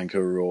torpedo sank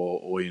her,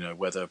 or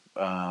whether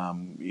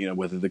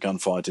the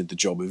gunfire did the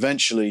job.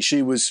 Eventually,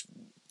 she was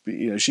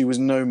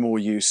no more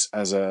use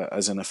as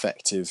an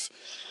effective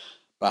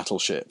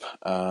battleship,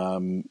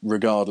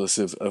 regardless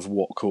of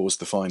what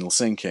caused the final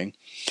sinking.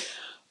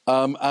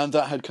 And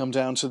that had come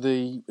down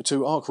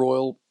to Ark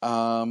Royal,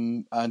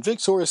 and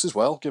Victorious as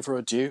well, give her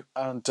a due,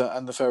 and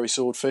the Fairey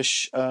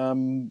Swordfish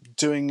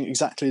doing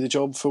exactly the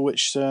job for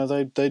which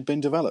they'd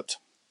been developed.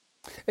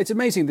 It's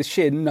amazing the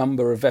sheer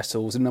number of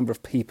vessels, the number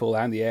of people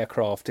and the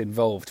aircraft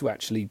involved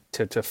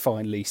to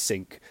finally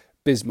sink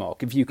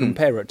Bismarck. If you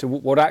compare it to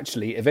what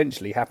actually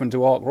eventually happened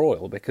to Ark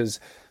Royal, because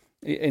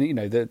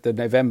the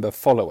November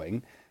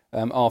following.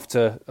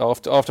 After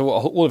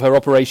all of her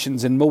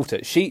operations in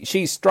Malta,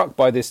 she's struck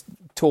by this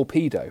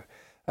torpedo,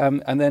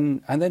 and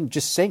then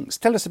just sinks.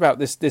 Tell us about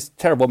this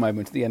terrible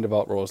moment at the end of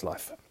Ark Royal's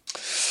life.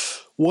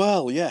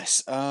 Well,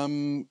 yes,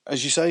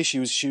 as you say, she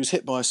was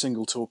hit by a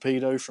single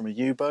torpedo from a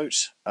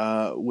U-boat,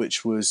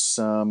 which was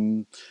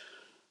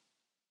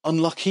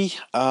unlucky,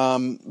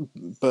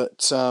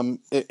 but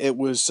it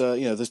was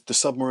the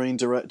submarine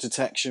direct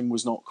detection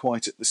was not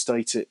quite at the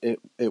state it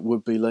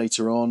would be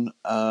later on.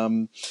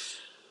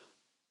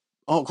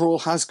 Ark Royal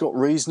has got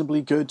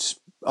reasonably good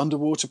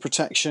underwater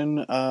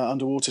protection,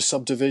 underwater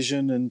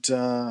subdivision, and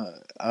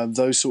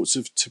those sorts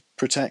of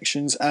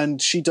protections.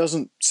 And she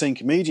doesn't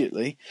sink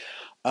immediately.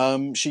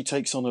 She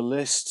takes on a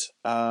list,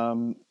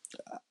 and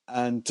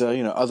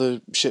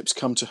other ships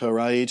come to her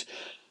aid.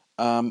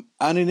 And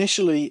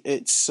initially,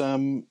 it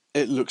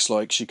looks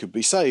like she could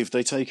be saved.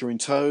 They take her in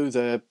tow.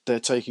 They're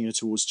taking her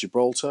towards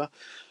Gibraltar.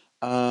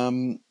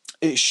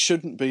 It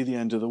shouldn't be the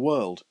end of the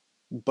world.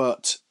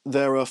 But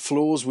there are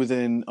flaws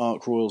within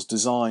Ark Royal's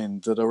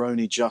design that are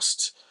only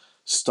just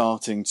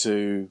starting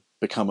to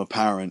become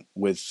apparent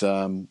with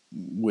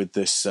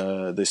this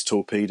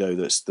torpedo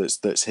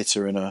that's hit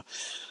her in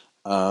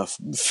a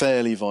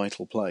fairly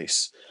vital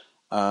place.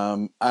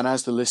 And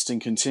as the listing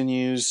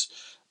continues,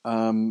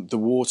 the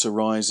water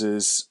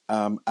rises,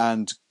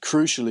 and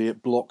crucially,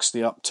 it blocks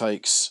the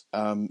uptakes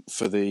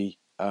for the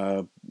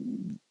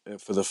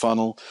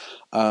funnel,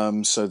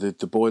 so that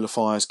the boiler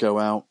fires go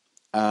out.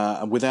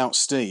 And without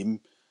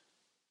steam,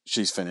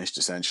 she's finished,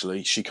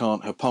 essentially.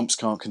 Her pumps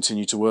can't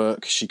continue to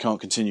work. She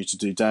can't continue to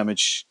do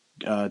damage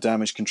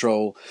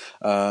control.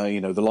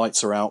 The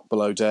lights are out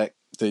below deck.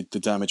 The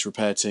damage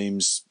repair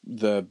teams,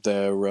 they're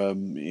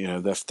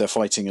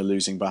fighting a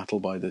losing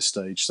battle by this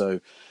stage. So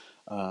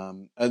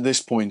at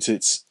this point,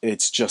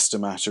 it's just a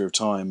matter of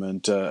time,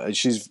 and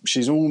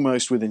she's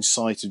almost within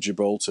sight of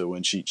Gibraltar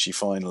when she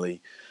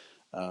finally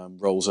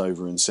rolls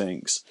over and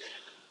sinks.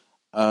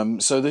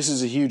 So this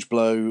is a huge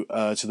blow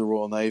to the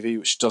Royal Navy,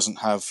 which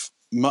doesn't have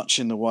much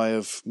in the way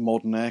of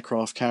modern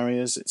aircraft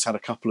carriers. It's had a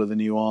couple of the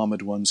new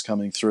armoured ones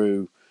coming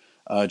through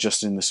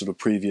just in the sort of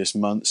previous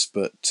months,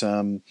 but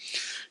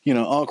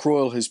Ark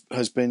Royal has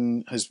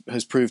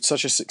proved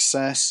such a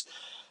success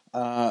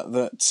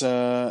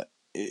that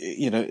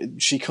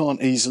she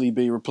can't easily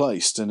be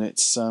replaced, and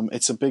it's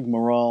a big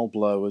morale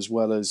blow as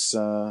well as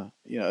a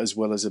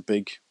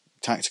big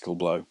tactical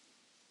blow.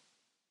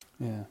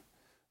 Yeah.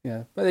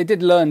 Yeah, but they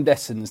did learn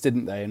lessons,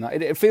 didn't they? And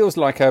it feels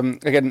like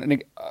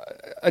again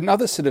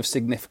another sort of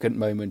significant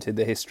moment in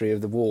the history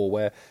of the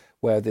war,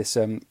 where this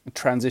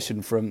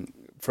transition from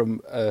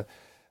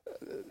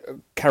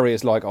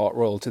carriers like Ark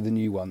Royal to the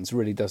new ones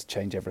really does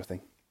change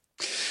everything.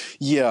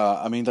 Yeah,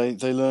 I mean,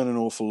 they learn an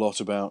awful lot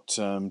about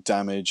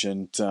damage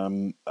and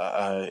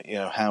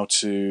how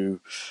to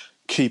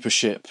keep a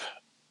ship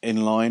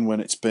in line when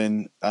it's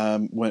been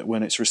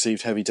when it's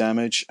received heavy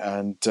damage,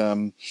 and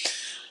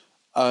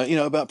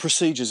about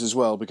procedures as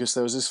well, because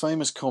there was this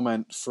famous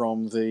comment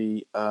from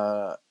the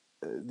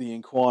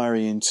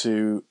inquiry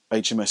into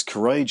HMS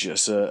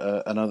Courageous,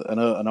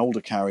 an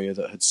older carrier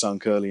that had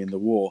sunk early in the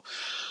war,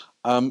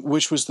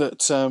 which was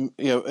that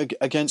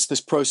against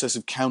this process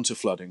of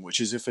counterflooding, which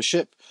is if a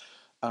ship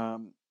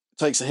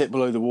takes a hit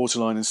below the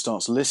waterline and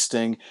starts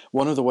listing,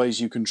 one of the ways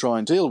you can try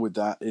and deal with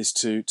that is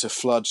to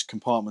flood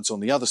compartments on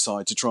the other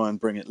side to try and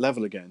bring it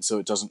level again, so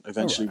it doesn't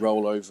eventually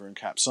roll over and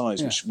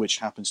capsize, which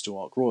happens to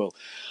Ark Royal.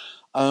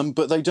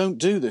 But they don't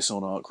do this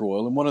on Ark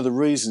Royal, and one of the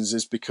reasons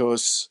is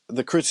because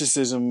the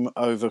criticism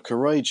over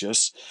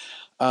Courageous,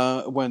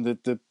 when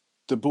the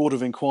Board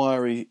of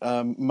Inquiry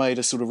made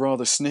a sort of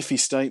rather sniffy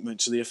statement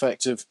to the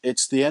effect of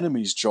it's the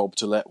enemy's job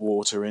to let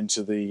water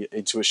into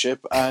a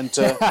ship, and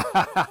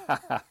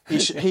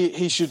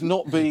he should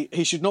not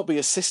be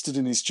assisted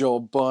in his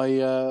job by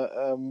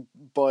the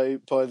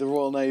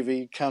Royal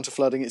Navy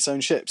counterflooding its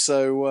own ship.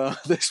 So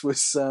this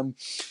was.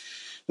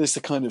 This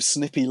the kind of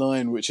snippy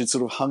line which had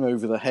sort of hung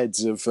over the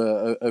heads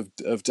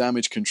of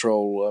damage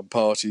control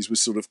parties was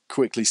sort of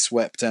quickly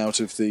swept out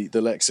of the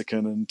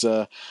lexicon, and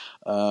it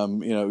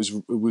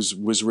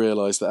was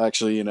realised that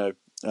actually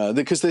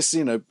because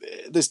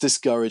this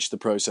discouraged the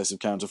process of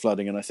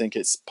counterflooding, and I think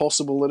it's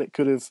possible that it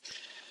could have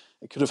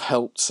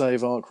helped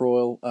save Ark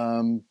Royal,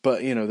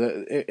 but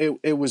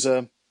it was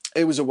a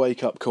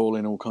wake up call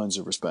in all kinds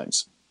of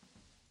respects.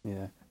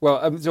 Yeah.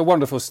 Well, it's a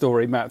wonderful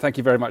story, Matt. Thank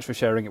you very much for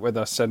sharing it with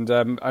us. And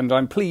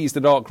I'm pleased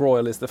that Ark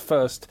Royal is the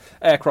first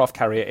aircraft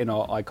carrier in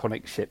our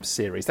Iconic Ships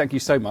series. Thank you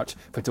so much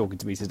for talking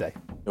to me today.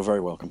 You're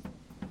very welcome.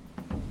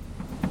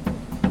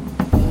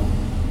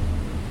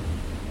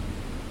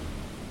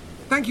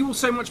 Thank you all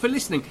so much for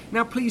listening.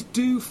 Now, please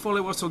do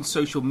follow us on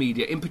social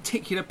media. In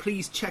particular,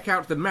 please check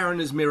out the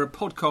Mariner's Mirror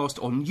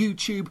podcast on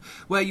YouTube,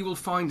 where you will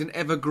find an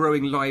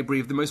ever-growing library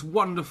of the most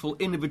wonderful,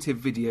 innovative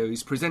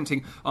videos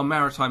presenting our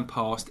maritime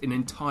past in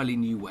entirely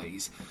new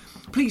ways.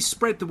 Please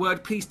spread the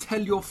word, please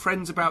tell your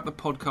friends about the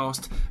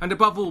podcast, and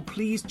above all,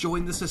 please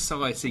join the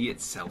society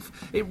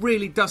itself. It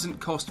really doesn't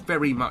cost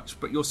very much,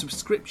 but your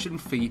subscription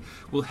fee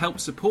will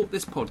help support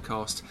this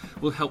podcast,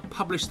 will help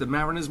publish the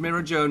Mariner's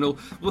Mirror Journal,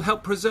 will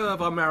help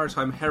preserve our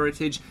maritime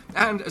heritage,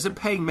 and as a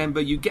paying member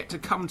you get to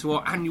come to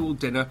our annual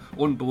dinner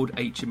on board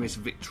HMS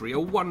Victory, a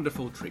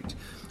wonderful treat.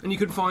 And you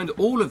can find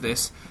all of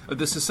this at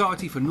the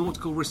Society for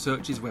Nautical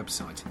Research's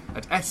website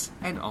at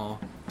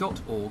snr.org.uk.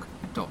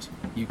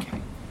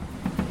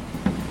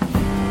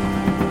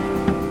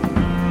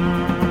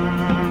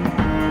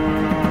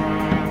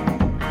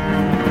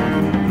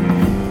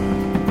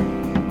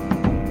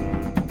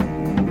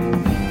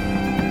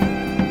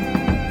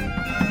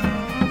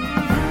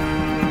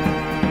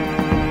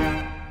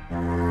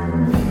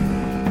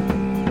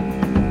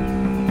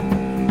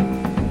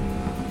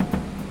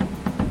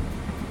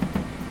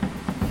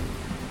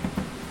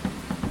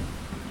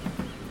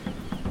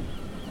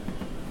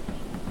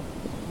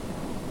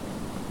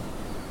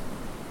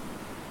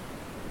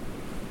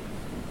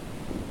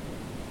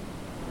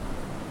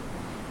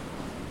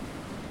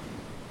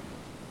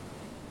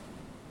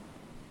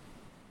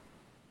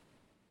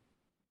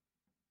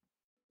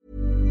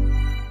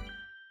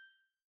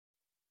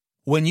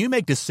 When you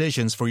make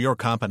decisions for your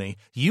company,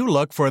 you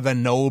look for the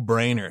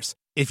no-brainers.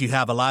 If you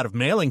have a lot of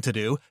mailing to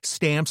do,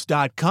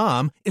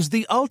 Stamps.com is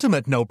the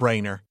ultimate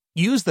no-brainer.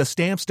 Use the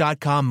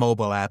Stamps.com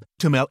mobile app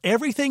to mail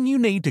everything you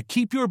need to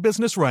keep your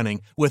business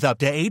running with up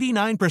to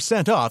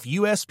 89% off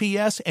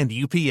USPS and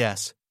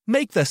UPS.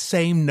 Make the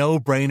same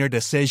no-brainer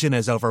decision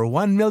as over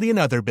 1 million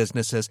other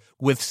businesses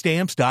with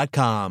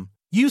Stamps.com.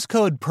 Use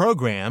code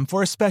PROGRAM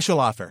for a special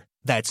offer.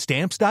 That's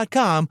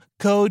Stamps.com,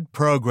 code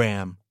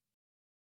PROGRAM.